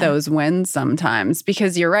those wins sometimes,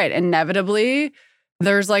 because you're right. Inevitably,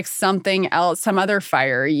 there's like something else, some other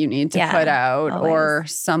fire you need to put out, or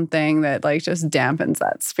something that like just dampens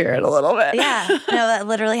that spirit a little bit. Yeah. No, that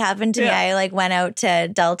literally happened to me. I like went out to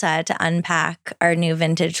Delta to unpack our new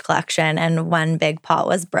vintage collection, and one big pot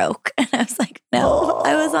was broke. And I was like, no,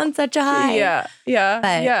 I was on such a high. Yeah. Yeah.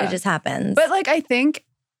 But it just happens. But like, I think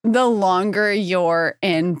the longer you're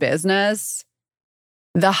in business,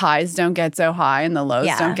 the highs don't get so high and the lows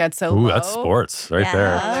don't get so low. Ooh, that's sports right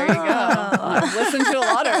there. There you go. I've listened to a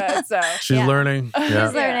lot of it. So she's learning. Yeah.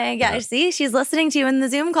 She's learning. Yeah. See, she's listening to you in the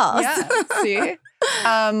Zoom calls. Yeah. See,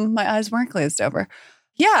 my eyes weren't glazed over.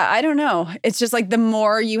 Yeah, I don't know. It's just like the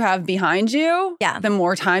more you have behind you, the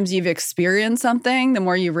more times you've experienced something, the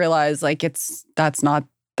more you realize like that's not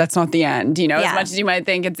the end. You know, as much as you might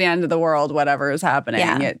think it's the end of the world, whatever is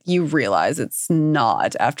happening, you realize it's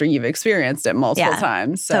not after you've experienced it multiple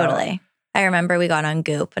times. So. Totally. I remember we got on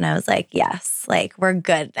Goop and I was like, yes, like we're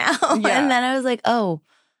good now. And then I was like, oh,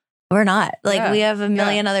 we're not. Like we have a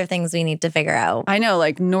million other things we need to figure out. I know,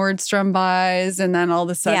 like Nordstrom buys, and then all of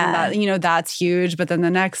a sudden that, you know, that's huge. But then the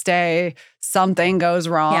next day something goes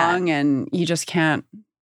wrong and you just can't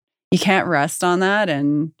rest on that.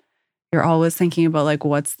 And you're always thinking about like,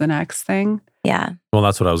 what's the next thing? Yeah. Well,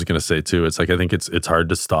 that's what I was going to say too. It's like, I think it's hard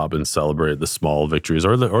to stop and celebrate the small victories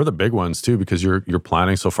or the big ones too, because you're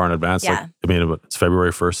planning so far in advance. Yeah. Like, I mean, it's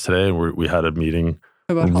February 1st today, and we had a meeting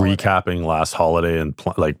recapping last holiday and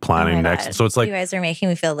planning next. God. So it's like, you guys are making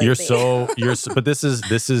me feel lazy. But this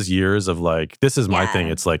is years of like, this is my thing.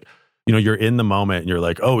 It's like, you know, you're in the moment and you're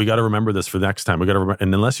like, oh, we got to remember this for next time. We got to remember.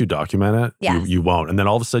 And unless you document it, you won't. And then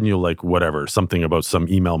all of a sudden you'll like, whatever, something about some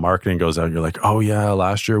email marketing goes out and you're like, oh yeah,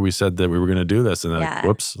 last year we said that we were going to do this. And then like,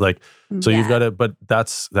 whoops. Like, so you've got to, but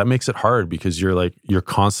that makes it hard because you're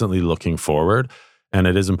constantly looking forward, and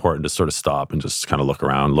it is important to sort of stop and just kind of look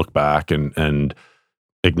around, look back and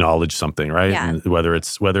acknowledge something, right? Yeah. And whether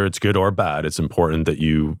it's good or bad, it's important that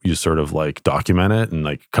you sort of like document it and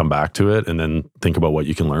like come back to it and then think about what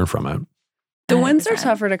you can learn from it. The wins are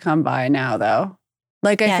tougher to come by now, though.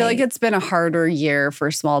 Like I feel like it's been a harder year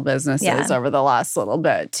for small businesses over the last little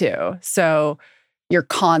bit too. So you're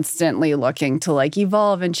constantly looking to like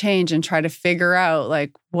evolve and change and try to figure out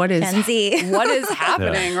like what is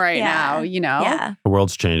happening right now, you know? Yeah. The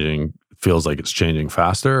world's changing, feels like it's changing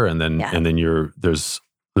faster, and then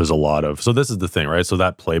there's a lot of, so this is the thing, right? So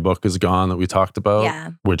that playbook is gone that we talked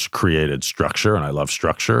about, which created structure, and I love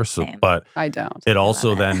structure. So, but I don't. It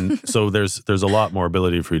also then, so there's a lot more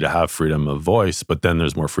ability for you to have freedom of voice, but then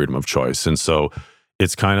there's more freedom of choice. And so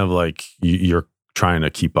it's kind of like you're trying to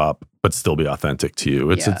keep up, but still be authentic to you.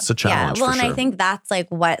 It's a challenge. Yeah, well, and I think that's like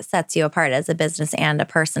what sets you apart as a business and a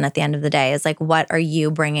person at the end of the day is like, what are you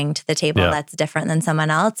bringing to the table that's different than someone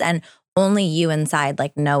else? And only you inside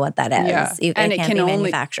like know what that is. Yeah. It can't be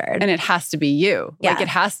manufactured. And it has to be you. Yeah. Like it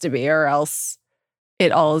has to be, or else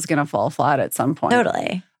it all is going to fall flat at some point.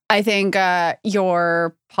 Totally. I think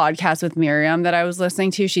your podcast with Miriam that I was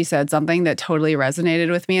listening to, she said something that totally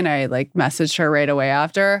resonated with me, and I like messaged her right away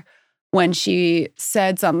after when she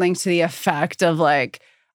said something to the effect of like,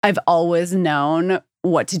 I've always known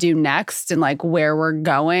what to do next and like where we're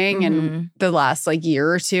going. And the last like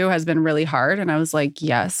year or two has been really hard. And I was like,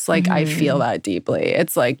 yes, like I feel that deeply.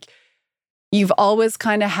 It's like, you've always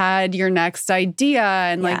kind of had your next idea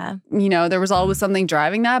and like, you know, there was always something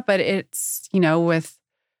driving that, but it's, you know, with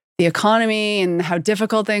the economy and how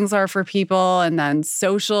difficult things are for people and then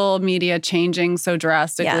social media changing so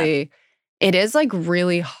drastically, it is like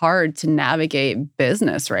really hard to navigate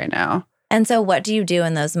business right now. And so what do you do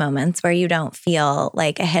in those moments where you don't feel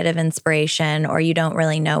like a hit of inspiration or you don't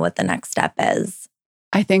really know what the next step is?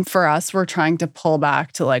 I think for us, we're trying to pull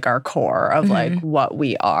back to like our core of like what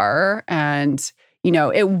we are. And, you know,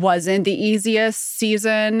 it wasn't the easiest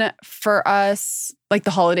season for us, like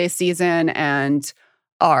the holiday season and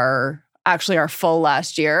our full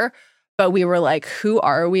last year. But we were like, who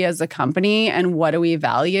are we as a company and what do we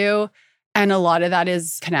value? And a lot of that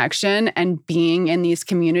is connection and being in these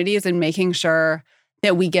communities and making sure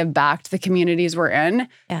that we give back to the communities we're in.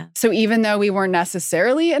 Yeah. So even though we weren't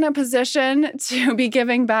necessarily in a position to be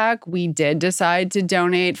giving back, we did decide to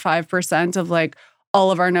donate 5% of like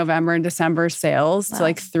all of our November and December sales to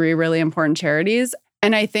like 3 really important charities.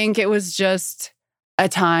 And I think it was just a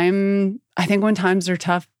time, I think when times are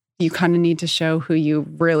tough, you kind of need to show who you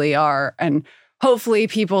really are. And hopefully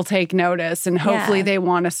people take notice and hopefully they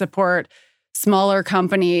want to support smaller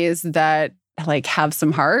companies that like have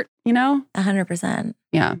some heart, 100%.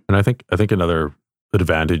 Yeah. And I think another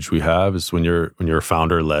advantage we have is when you're a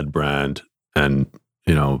founder-led brand and,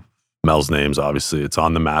 Mel's name's obviously it's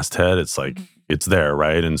on the masthead. It's like it's there,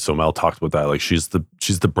 right? And so Mel talked about that. Like she's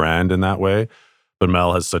the brand in that way, but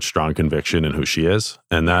Mel has such strong conviction in who she is.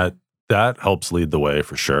 And that helps lead the way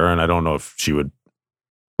for sure. And I don't know if she would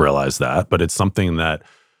realize that, but it's something that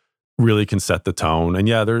really can set the tone. And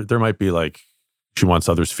yeah, there might be like she wants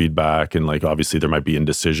others' feedback, and like obviously there might be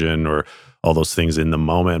indecision or all those things in the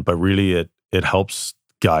moment, but really it helps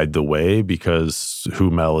guide the way because who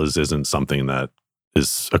Mel isn't something that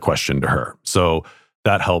is a question to her. So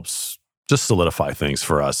that helps just solidify things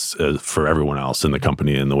for us, for everyone else in the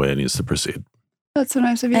company and the way it needs to proceed. That's so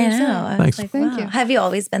nice of you to say. I Thanks. Like, Thank wow. you. Have you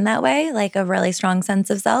always been that way? Like a really strong sense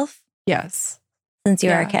of self? Yes. Since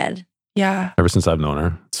you were a kid? Yeah. Ever since I've known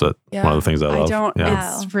her. So one of the things I love.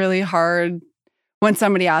 It's really hard when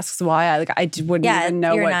somebody asks why. I wouldn't even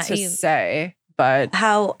know what to say. But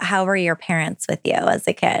how were your parents with you as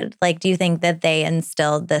a kid? Like, do you think that they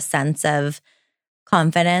instilled this sense of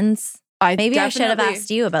confidence? Maybe I should have asked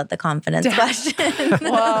you about the confidence question.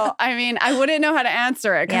 Well, I mean, I wouldn't know how to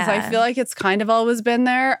answer it because I feel like it's kind of always been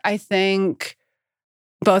there. I think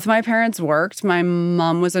both my parents worked. My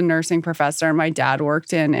mom was a nursing professor and my dad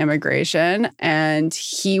worked in immigration. And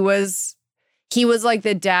he was like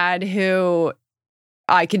the dad who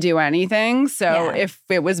I could do anything. So if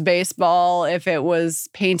it was baseball, if it was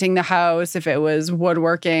painting the house, if it was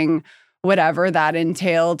woodworking, whatever that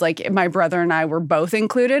entailed, like my brother and I were both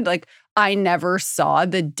included. Like I never saw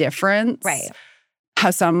the difference. Right.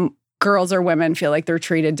 How some girls or women feel like they're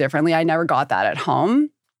treated differently. I never got that at home.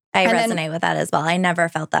 I resonate with that as well. I never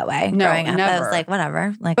felt that way growing up. Never. I was like,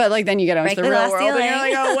 whatever. Like, but like then you get out into the real world and you're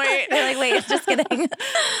like, oh, wait. You're like, wait, just kidding.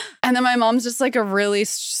 And then my mom's just like a really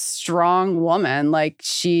strong woman. Like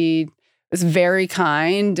she was very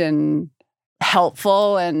kind and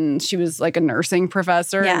helpful. And she was like a nursing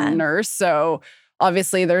professor and nurse. So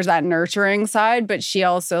obviously there's that nurturing side, but she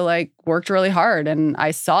also like worked really hard. And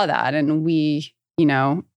I saw that. And we,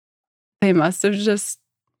 they must have just,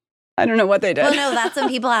 I don't know what they did. Well, no, that's when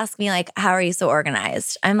people ask me like, how are you so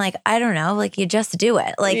organized? I'm like, I don't know. Like you just do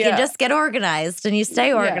it. Like you just get organized and you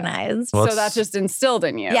stay organized. Well, so that's just instilled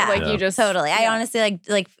in you. Yeah. Like you just. Totally. I honestly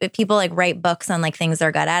like if people like write books on like things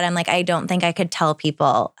they're good at. I'm like, I don't think I could tell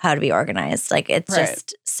people how to be organized. Like it's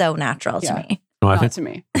just so natural to me. No, I think to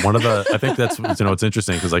me. I think that's, it's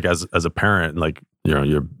interesting because like as a parent, like,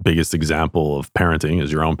 your biggest example of parenting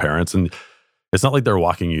is your own parents. And it's not like they're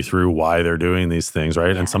walking you through why they're doing these things,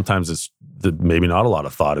 right? Yeah. And sometimes it's maybe not a lot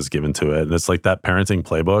of thought is given to it. And it's like that parenting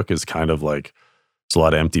playbook is kind of like, there's a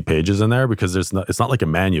lot of empty pages in there because it's not like a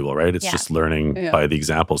manual, right? It's just learning by the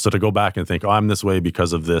example. So to go back and think, oh, I'm this way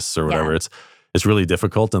because of this or whatever, it's really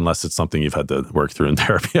difficult unless it's something you've had to work through in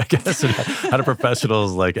therapy, I guess, and had a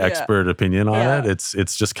professional's like expert opinion on it.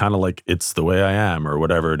 It's just kind of like, it's the way I am or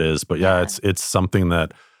whatever it is. But it's something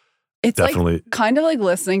that it's definitely like kind of like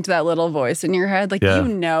listening to that little voice in your head. Like,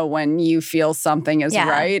 when you feel something is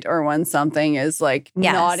right or when something is like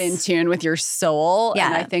not in tune with your soul. Yeah.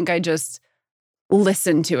 And I think I just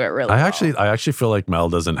listen to it really I actually feel like Mel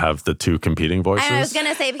doesn't have the two competing voices. I was going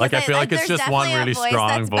to say, because like I feel like it's just one really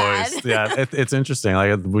strong voice. Yeah, it's interesting.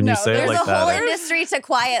 Like when you say it like that. There's a whole industry to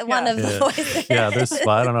quiet one of the voices. Yeah,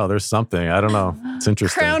 I don't know. There's something. I don't know. It's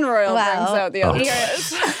interesting. Crown Royal brings out the other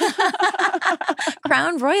voice.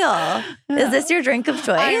 Crown Royal. Is this your drink of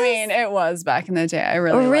choice? I mean, it was back in the day. I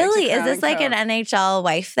really is this like an NHL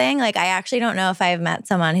wife thing? Like, I actually don't know if I've met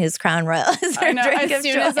someone whose Crown Royal is their drink of choice. As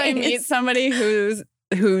soon as I meet somebody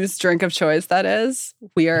whose drink of choice that is,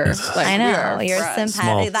 we are like, I know, you're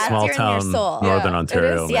sympathetic. That's small in town, your soul. Northern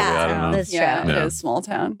Ontario. Maybe, I don't know. That's true. It is small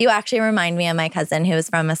town. You actually remind me of my cousin who was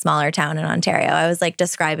from a smaller town in Ontario. I was like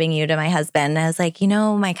describing you to my husband. I was like,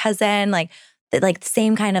 my cousin, like the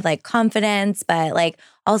same kind of like confidence, but like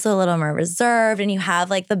also a little more reserved. And you have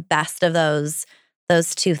like the best of those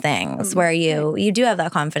two things where you do have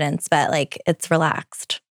that confidence, but like it's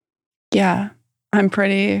relaxed. Yeah, I'm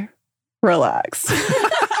pretty relaxed.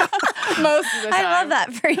 Most of the time. I love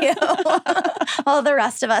that for you. All the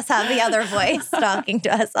rest of us have the other voice talking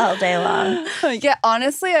to us all day long. Yeah,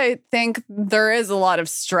 honestly, I think there is a lot of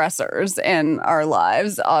stressors in our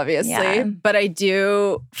lives, obviously. Yeah. But I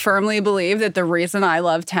do firmly believe that the reason I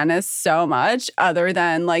love tennis so much, other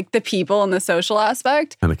than like the people and the social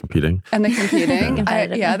aspect. And the competing. The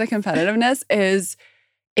competitiveness is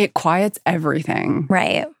it quiets everything.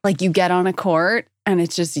 Right. Like you get on a court and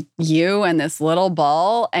it's just you and this little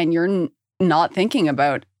ball and you're not thinking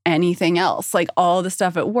about anything else. Like all the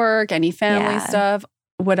stuff at work, any family stuff,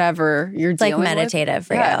 whatever you're dealing with. It's like meditative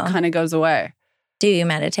for you. It kind of goes away. Do you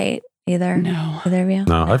meditate either? No. Either of you?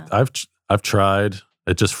 No, I've tried.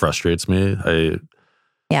 It just frustrates me. I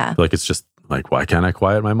feel like it's just like, why can't I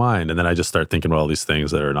quiet my mind? And then I just start thinking about all these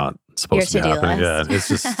things that are not supposed to be happening. List. Yeah, it's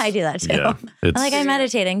just I do that too. Yeah, I'm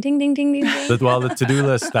meditating. Ding, ding, ding, ding, ding. Well, the to-do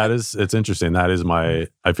list, it's interesting. That is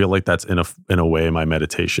I feel like that's in a way my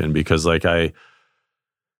meditation, because like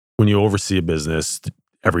when you oversee a business,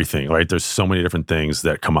 everything, right? There's so many different things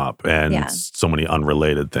that come up and so many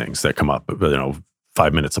unrelated things that come up,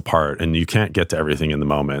 5 minutes apart, and you can't get to everything in the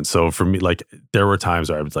moment. So for me, like there were times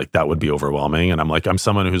where I was like, that would be overwhelming. And I'm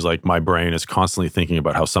someone who's like, my brain is constantly thinking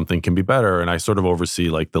about how something can be better. And I sort of oversee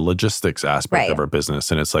like the logistics aspect of our business.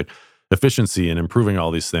 And it's like efficiency and improving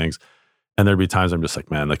all these things. And there'd be times I'm just like,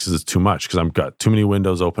 man, like this is too much because I've got too many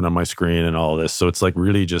windows open on my screen and all this. So it's like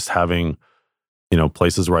really just having,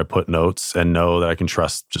 places where I put notes and know that I can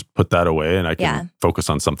trust, just put that away and I can focus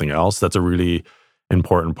on something else. That's a really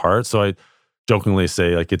important part. So I jokingly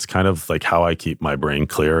say like it's kind of like how I keep my brain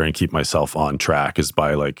clear and keep myself on track is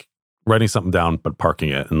by like writing something down but parking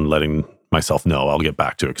it and letting myself know I'll get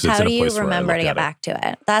back to it because it's in a place where I look at it. How do you remember to get back to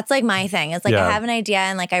it? That's like my thing. It's like I have an idea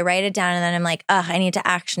and like I write it down and then I'm like, I need to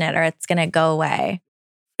action it or it's gonna go away.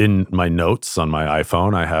 In my notes on my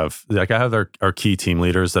iPhone, I have our key team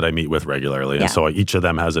leaders that I meet with regularly. And so each of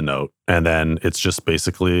them has a note. And then it's just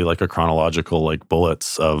basically like a chronological like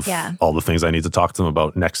bullets of all the things I need to talk to them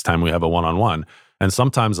about next time we have a one-on-one. And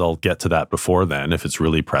sometimes I'll get to that before then if it's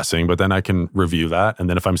really pressing, but then I can review that. And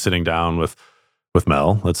then if I'm sitting down with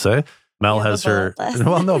Mel, let's say, Mel has her,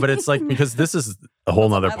 well, no, but it's like, because this is a whole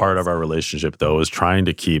nother part of our relationship though, is trying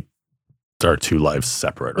to keep our two lives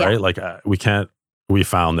separate, right? Like we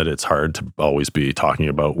found that it's hard to always be talking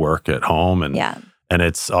about work at home. And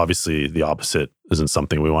it's obviously the opposite isn't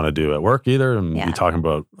something we want to do at work either. And be talking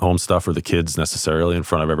about home stuff or the kids necessarily in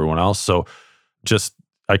front of everyone else. So just,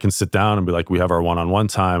 I can sit down and be like, we have our one-on-one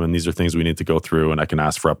time and these are things we need to go through and I can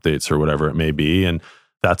ask for updates or whatever it may be. And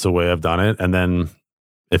that's a way I've done it. And then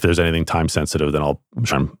if there's anything time sensitive, then I'll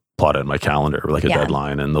try and plot it in my calendar, like a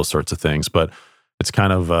deadline and those sorts of things. But it's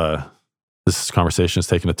kind of, this conversation is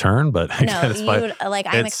taking a turn, but again,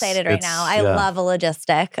 I'm excited right now. I love a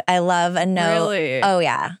logistic. I love a note. Really? Oh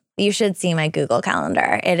yeah. You should see my Google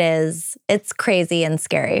Calendar. It's crazy and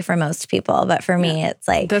scary for most people, but for me, it's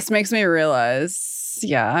like this makes me realize,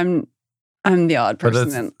 I'm the odd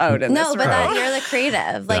person out in this room. No, but you're the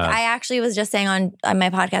creative. Like I actually was just saying on my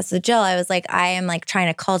podcast with Jill, I was like, I am like trying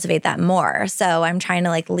to cultivate that more. So I'm trying to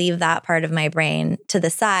like leave that part of my brain to the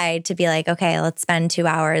side to be like, okay, let's spend 2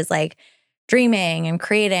 hours like dreaming and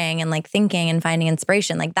creating and like thinking and finding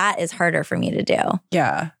inspiration. Like that is harder for me to do.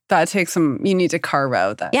 Yeah. That takes you need to carve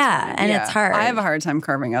out that time. And it's hard. I have a hard time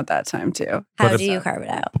carving out that time too. How do you carve it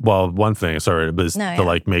out? Well, one thing, is to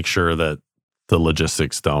like make sure that the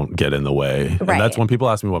logistics don't get in the way. Right. And that's when people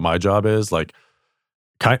ask me what my job is, like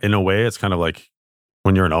in a way, it's kind of like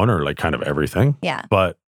when you're an owner, like kind of everything. Yeah.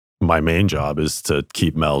 But my main job is to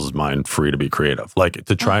keep Mel's mind free to be creative, like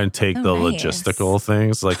to try and take the logistical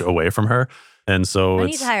things like away from her. And so I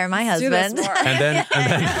need to hire my husband.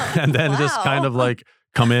 and then just kind of like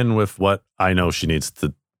come in with what I know she needs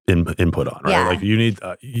to input on, right? Like you need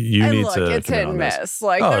to. It's hit and miss.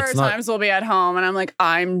 Like there are times we'll be at home and I'm like,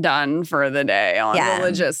 I'm done for the day on the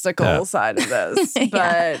logistical side of this.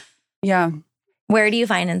 But where do you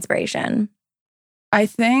find inspiration? I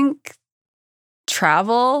think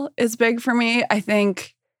travel is big for me. I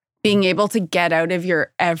think being able to get out of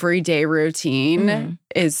your everyday routine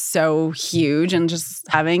is so huge, and just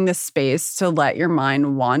having the space to let your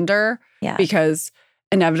mind wander because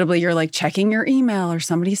inevitably you're like checking your email or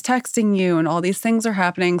somebody's texting you and all these things are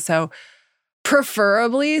happening. So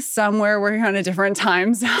preferably somewhere where you're on a different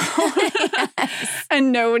time zone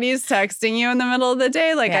and nobody's texting you in the middle of the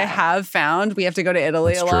day. Like I have found we have to go to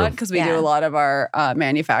Italy a lot because we do a lot of our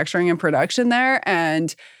manufacturing and production there.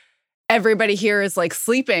 And everybody here is like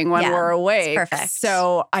sleeping when we're awake. It's perfect.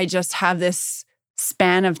 So I just have this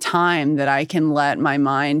span of time that I can let my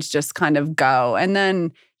mind just kind of go. And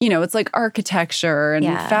then, it's like architecture and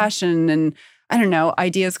fashion and I don't know,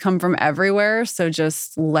 ideas come from everywhere. So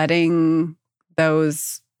just letting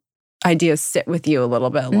those ideas sit with you a little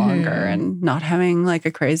bit longer and not having like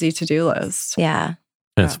a crazy to-do list. Yeah.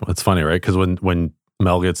 It's funny, right? Because when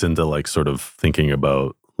Mel gets into like sort of thinking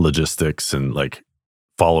about logistics and like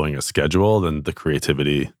following a schedule, then the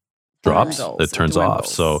creativity drops. It turns off.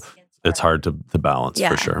 So it's hard to balance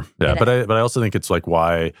for sure. Yeah. But I also think it's like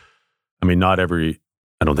why,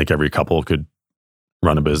 I don't think every couple could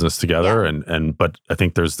run a business together. But I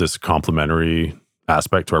think there's this complementary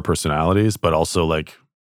aspect to our personalities, but also like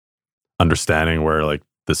understanding where like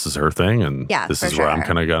this is her thing and this is where I'm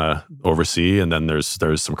kind of gonna oversee. And then there's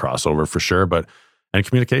some crossover for sure. And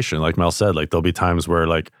communication, like Mel said, like there'll be times where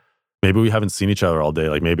like maybe we haven't seen each other all day.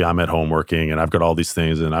 Like maybe I'm at home working and I've got all these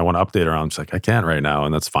things and I want to update her. I'm just like, I can't right now.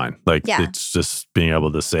 And that's fine. Like it's just being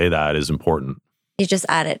able to say that is important. You just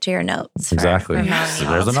add it to your notes. Exactly. So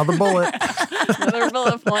there's another bullet. Another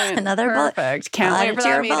bullet point. Another Perfect. Can't wait for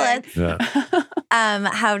that meeting. Yeah.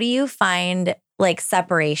 How do you find like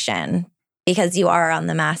separation? Because you are on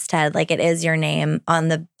the masthead, like it is your name on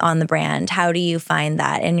the brand. How do you find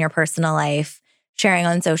that in your personal life, sharing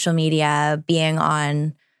on social media, being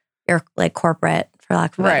on your like corporate, for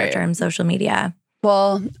lack of a better term, social media?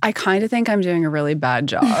 Well, I kind of think I'm doing a really bad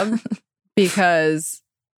job because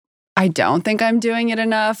I don't think I'm doing it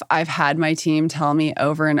enough. I've had my team tell me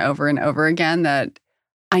over and over and over again that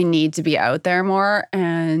I need to be out there more.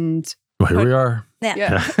 And well, here we are.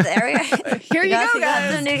 Yeah. There we are. Here you go,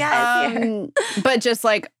 guys. Some new guys here. But just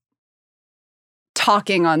like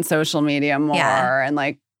talking on social media more and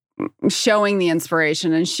like showing the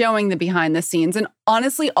inspiration and showing the behind the scenes. And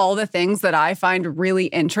honestly, all the things that I find really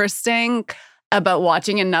interesting about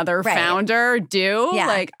watching another founder do,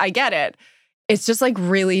 like I get it. It's just like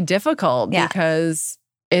really difficult because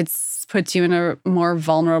it's puts you in a more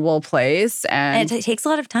vulnerable place. And it takes a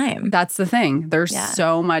lot of time. That's the thing. There's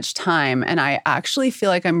so much time. And I actually feel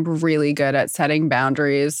like I'm really good at setting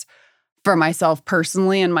boundaries for myself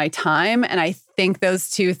personally and my time. And I think those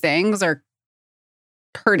two things are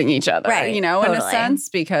hurting each other, you know, in a sense,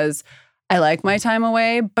 because I like my time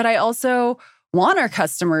away, but I also want our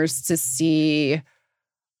customers to see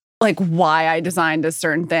like why I designed a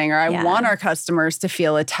certain thing, or I want our customers to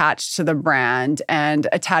feel attached to the brand and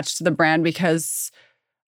attached to the brand because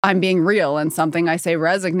I'm being real and something I say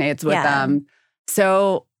resonates with them.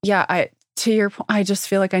 So to your point, I just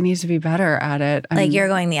feel like I need to be better at it. Like you're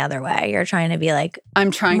going the other way. You're trying to be like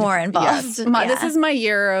more involved. Yes. This is my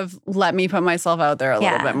year of let me put myself out there a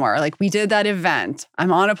little bit more. Like we did that event.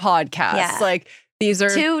 I'm on a podcast. Yeah. Like these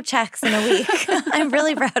are 2 checks in a week. I'm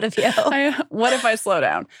really proud of you. What if I slow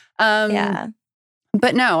down?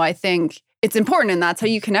 But no, I think it's important, and that's how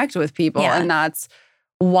you connect with people. And that's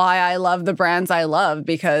why I love the brands I love,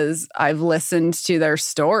 because I've listened to their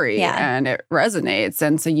story and it resonates.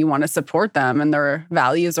 And so you want to support them and their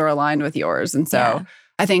values are aligned with yours. And so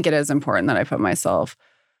I think it is important that I put myself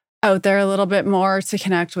out there a little bit more to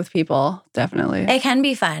connect with people. Definitely. It can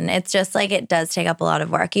be fun. It's just like it does take up a lot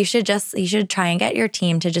of work. You should try and get your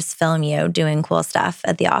team to just film you doing cool stuff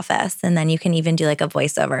at the office. And then you can even do like a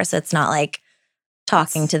voiceover. So it's not like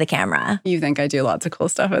talking to the camera. You think I do lots of cool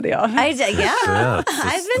stuff at the office? I do, yeah.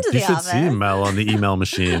 I've been to the office. You should see Mel on the email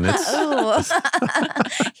machine.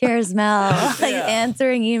 Here's Mel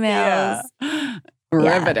answering emails. Yeah.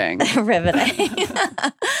 Riveting. Riveting.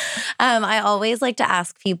 I always like to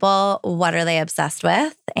ask people, what are they obsessed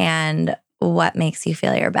with and what makes you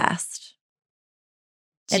feel your best?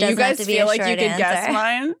 Do you guys feel like you could guess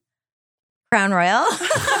mine? Crown Royal?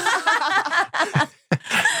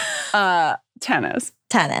 Tennis.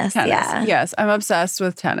 Tennis, yeah. Yes, I'm obsessed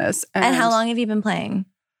with tennis. And how long have you been playing?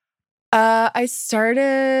 I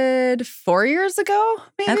started 4 years ago,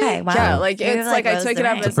 maybe. Okay, wow. Yeah, like it's like I took it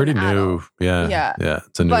up as pretty an adult. new. Yeah.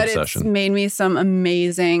 It's a new obsession. It's made me some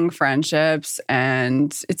amazing friendships,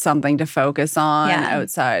 and it's something to focus on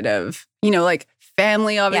outside of, like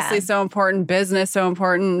family, obviously so important, business so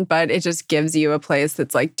important, but it just gives you a place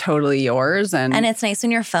that's like totally yours. And it's nice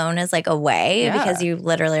when your phone is like away because you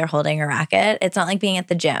literally are holding a racket. It's not like being at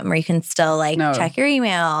the gym where you can still like check your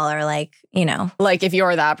email or like, Like if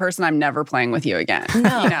you're that person, I'm never playing with you again.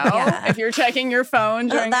 No. If you're checking your phone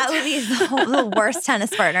during that would be the worst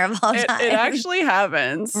tennis partner of all time. It actually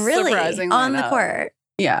happens. Really? Surprisingly On enough. the court.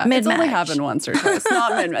 Yeah, mid-match. It's only happened once or twice.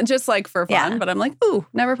 Not mid-match, just like for fun. But I'm like, ooh,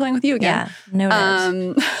 never playing with you again. Yeah,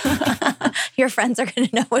 no. Your friends are going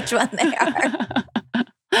to know which one they are.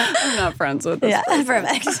 I'm not friends with this person.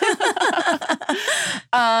 Perfect.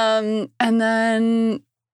 And then,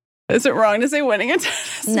 is it wrong to say winning a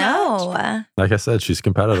tennis No. match? Like I said, she's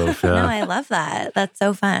competitive. Yeah. No, I love that. That's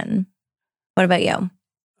so fun. What about you?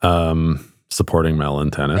 Supporting Mel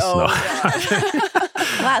in tennis. Oh, no.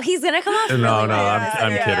 Wow, he's gonna come off. No,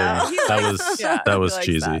 I'm kidding. That was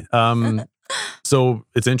cheesy. So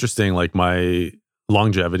it's interesting. Like my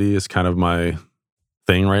longevity is kind of my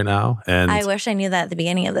thing right now, and I wish I knew that at the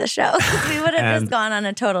beginning of this show. We would have just gone on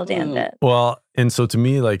a total tangent. Well, and so to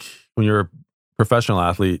me, like when you're a professional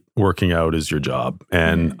athlete, working out is your job,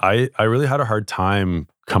 and I really had a hard time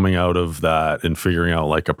coming out of that and figuring out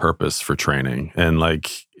like a purpose for training, and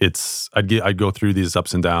like I'd go through these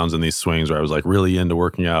ups and downs and these swings where I was like really into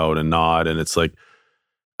working out and not. And it's like,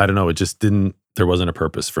 I don't know, it just there wasn't a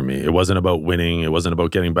purpose for me. It wasn't about winning. It wasn't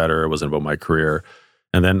about getting better. It wasn't about my career.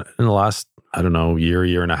 And then in the last, I don't know,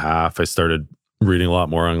 year and a half, I started reading a lot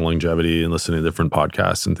more on longevity and listening to different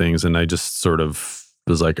podcasts and things. And I just sort of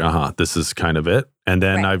was like, this is kind of it. And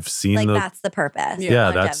then I've seen like that's the purpose.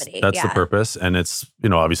 Yeah, that's the purpose. And it's,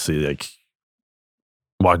 obviously like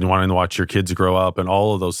wanting to watch your kids grow up and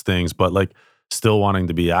all of those things, but like still wanting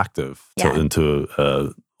to be active into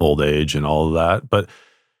old age and all of that. But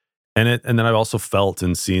and then I've also felt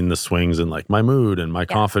and seen the swings in like my mood and my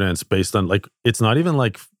confidence based on like, it's not even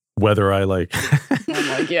like whether I like, I'm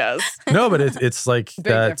like, yes. No, but it's like big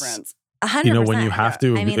that's difference. 100%. When you have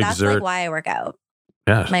to exert. That's like why I work out.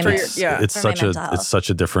 Yeah. It's such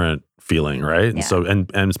a different feeling. Right. And so, and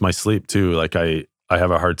it's my sleep too. Like I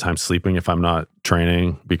have a hard time sleeping if I'm not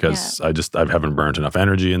training because I haven't burnt enough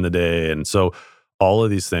energy in the day. And so all of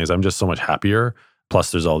these things, I'm just so much happier.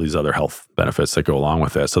 Plus there's all these other health benefits that go along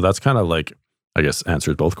with it. So that's kind of like, I guess,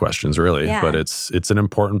 answers both questions really. Yeah. But it's an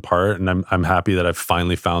important part. And I'm happy that I've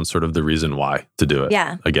finally found sort of the reason why to do it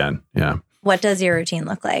again. Yeah. What does your routine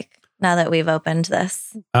look like now that we've opened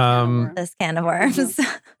this can of worms?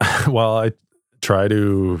 Well, I try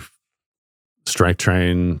to strength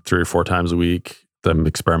train 3 or 4 times a week. I'm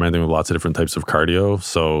experimenting with lots of different types of cardio.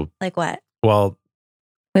 So like what? Well,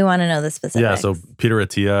 we want to know the specifics. Yeah, so Peter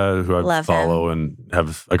Attia, who I follow and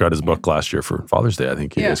I got his book last year for Father's Day. I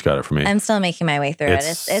think you guys got it for me. I'm still making my way through it.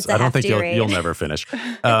 It's a I don't think read. you'll never finish.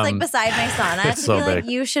 It's like beside my sauna. It's so big. Like,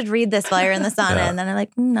 you should read this while you're in the sauna. And then I'm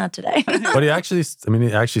like, not today. But he actually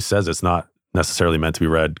says it's not necessarily meant to be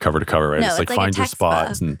read cover to cover, right? No, it's like find your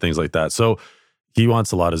spots and things like that. So he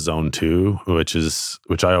wants a lot of zone 2,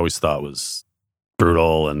 which I always thought was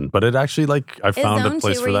brutal, but it actually I found a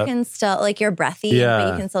place for that. You can still like you're breathy,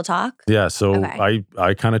 but you can still talk. Yeah, so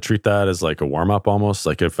I kind of treat that as like a warm up almost.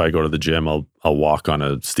 Like if I go to the gym, I'll walk on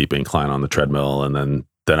a steep incline on the treadmill, and then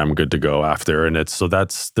I'm good to go after. And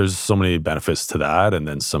there's so many benefits to that, and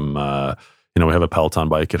then some. We have a Peloton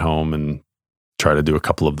bike at home, and try to do a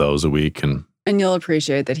couple of those a week, And you'll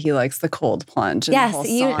appreciate that he likes the cold plunge. And yes,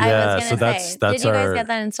 the whole I was going to say. That's did you guys get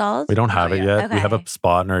that installed? We don't have it yet. Okay. We have a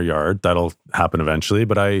spot in our yard. That'll happen eventually.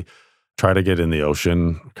 But I try to get in the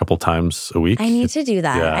ocean a couple times a week. I need to do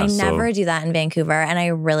that. Yeah, I never do that in Vancouver, and I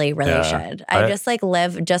really, really should. I just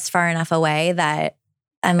live just far enough away that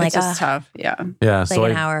I'm it's just tough. Yeah. Yeah. So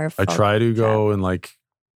an hour. I try to go and like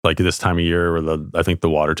this time of year where I think the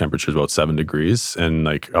water temperature is about 7 degrees and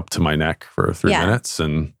like up to my neck for 3 minutes.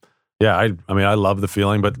 And yeah, I love the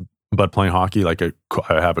feeling, but playing hockey, like I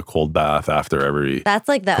have a cold bath after every. That's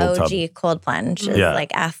like the OG cold plunge. Is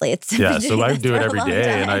like athletes. Yeah, so I do it every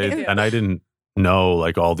day, and I didn't know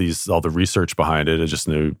like all the research behind it. I just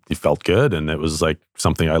knew it felt good, and it was like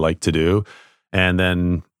something I like to do. And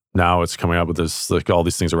then now it's coming up with this like all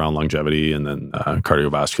these things around longevity and then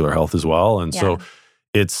cardiovascular health as well. And so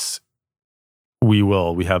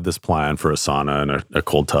we have this plan for a sauna and a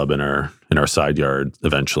cold tub in our side yard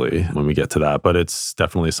eventually when we get to that. But it's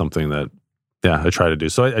definitely something that, I try to do.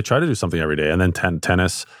 So I try to do something every day. And then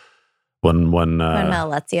tennis when Mel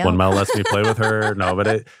lets you. When Mel lets me play with her. No, but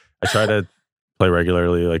I try to play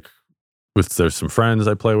regularly. Like there's some friends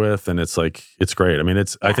I play with, and it's like, it's great. I mean,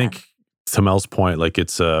 I think to Mel's point, like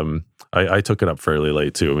it's, I took it up fairly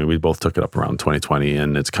late too. I mean, we both took it up around 2020,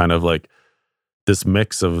 and it's kind of like, this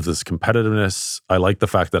mix of this competitiveness. I like the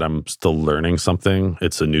fact that I'm still learning something.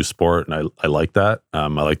 It's a new sport, and I like that. I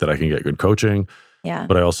like that I can get good coaching. Yeah.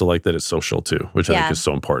 But I also like that it's social too, which I think is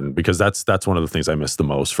so important, because that's one of the things I miss the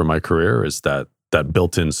most from my career is that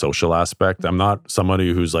built-in social aspect. I'm not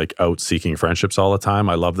somebody who's like out seeking friendships all the time.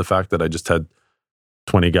 I love the fact that I just had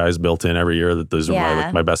 20 guys built in every year that those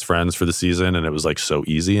are my best friends for the season. And it was like so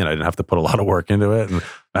easy, and I didn't have to put a lot of work into it. And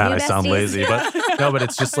I sound lazy, but no, but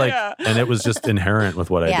it's just like, and it was just inherent with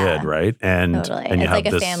what I did. Right. And, totally. And it's like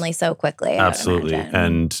a family so quickly. Absolutely.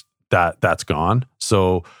 And that's gone.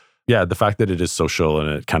 So yeah, the fact that it is social and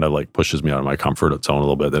it kind of like pushes me out of my comfort zone a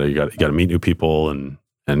little bit, that you got to meet new people and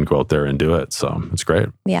go out there and do it. So it's great.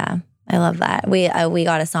 Yeah. I love that. We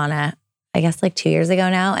got a sauna, I guess like 2 years ago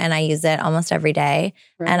now, and I use it almost every day.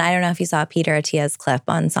 Right. And I don't know if you saw Peter Attia's clip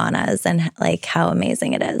on saunas and like how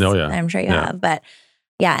amazing it is. Oh, yeah. I'm sure you have. But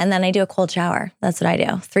yeah, and then I do a cold shower. That's what I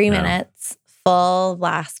do. 3 minutes, full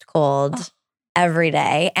blast cold every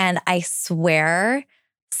day. And I swear,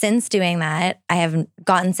 since doing that, I have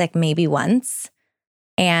gotten sick maybe once.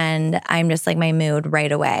 And I'm just like, my mood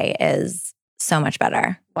right away is so much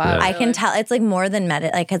better. Wow. I can tell it's like more than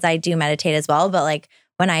because I do meditate as well, but like,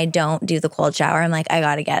 when I don't do the cold shower, I'm like, I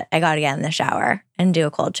gotta get in the shower and do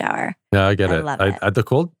a cold shower. Yeah, I get it. Love it. The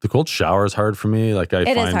cold shower is hard for me. Like I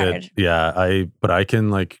find it. Yeah, but I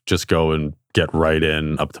can like just go and get right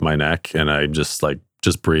in up to my neck, and I just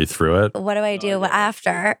breathe through it. What do I do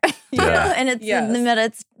after? Yeah. And it's in the middle,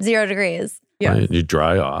 it's 0 degrees. Yeah. Right? You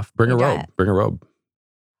dry off. Bring a robe.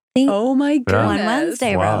 Oh my goodness. One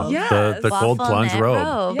Wednesday robe. Yes. The cold plunge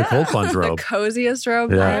robe. Yeah. The cold plunge robe. The coziest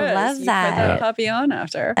robe. Yeah. I love that. You put that puppy on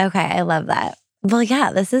after. Okay, I love that. Well,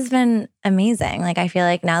 yeah, this has been amazing. Like, I feel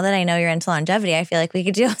like now that I know you're into longevity, I feel like we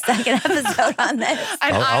could do a second episode on this.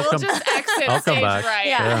 And I will just exit stage right.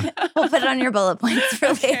 Yeah. We'll put it on your bullet points for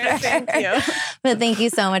later. Thank you. But thank you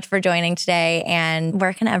so much for joining today. And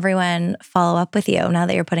where can everyone follow up with you now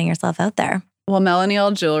that you're putting yourself out there? Well, Melanie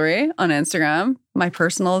Auld Jewelry on Instagram. My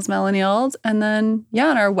personal is Melanie Auld. And then,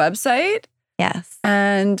 on our website. Yes.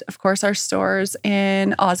 And of course, our stores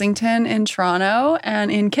in Ossington, in Toronto,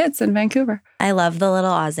 and in Kitts in Vancouver. I love the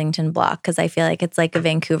little Ossington block because I feel like it's like a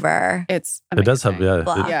Vancouver. It's amazing. It does have,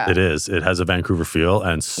 it is. It has a Vancouver feel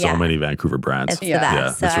and so many Vancouver brands. It's the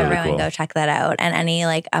best. So really everyone go check that out. And any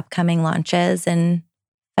like upcoming launches in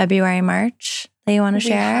February, March that you want to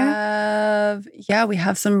share? We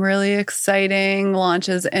have some really exciting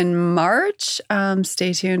launches in March.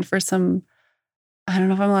 Stay tuned for some, I don't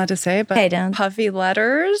know if I'm allowed to say, but puffy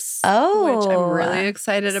letters. Oh, which I'm really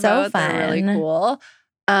excited about. Fun. They're really cool.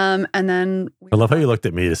 And then I love how you looked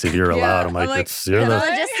at me to see if you're allowed. I'm like, you're the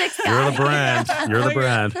logistics guy. You're the brand. You're the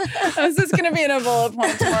brand. This is going to be in a bullet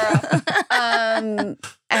point tomorrow.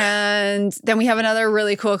 And then we have another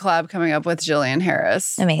really cool collab coming up with Jillian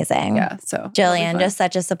Harris. Amazing. Yeah. So Jillian, just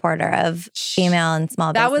such a supporter of female and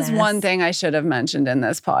small business. That was one thing I should have mentioned in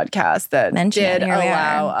this podcast that did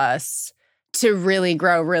allow us to really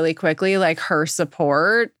grow really quickly. Like her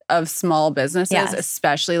support of small businesses,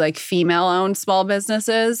 especially like female-owned small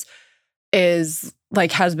businesses, is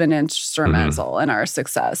like has been instrumental in our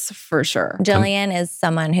success for sure. Jillian is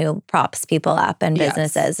someone who props people up and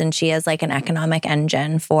businesses, and she is like an economic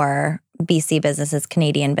engine for BC businesses,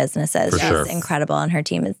 Canadian businesses. She's incredible, and her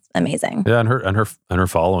team is amazing. Yeah, and her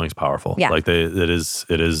following is powerful. Yeah, like it is.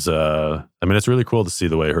 I mean, it's really cool to see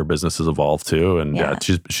the way her business has evolved too. And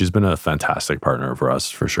she's been a fantastic partner for us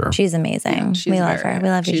for sure. She's amazing. We love her. We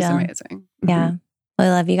love you, Jill. She's amazing. Yeah, we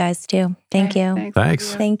love you guys too. Thank you.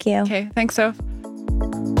 Thanks. Thank you. Okay, thanks, Soph.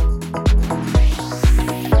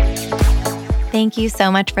 Thank you so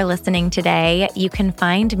much for listening today. You can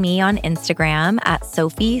find me on Instagram at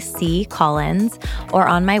Sophie C. Collins or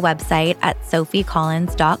on my website at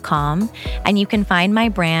sophiecollins.com. And you can find my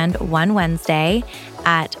brand One Wednesday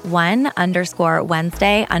at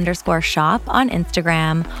one_Wednesday_shop on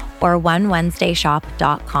Instagram or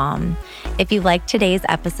onewednesdayshop.com. If you liked today's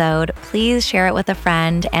episode, please share it with a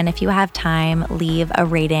friend. And if you have time, leave a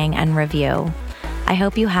rating and review. I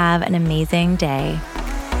hope you have an amazing day.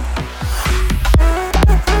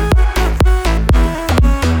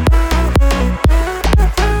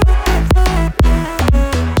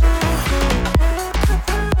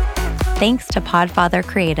 Thanks to Podfather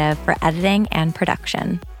Creative for editing and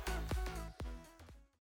production.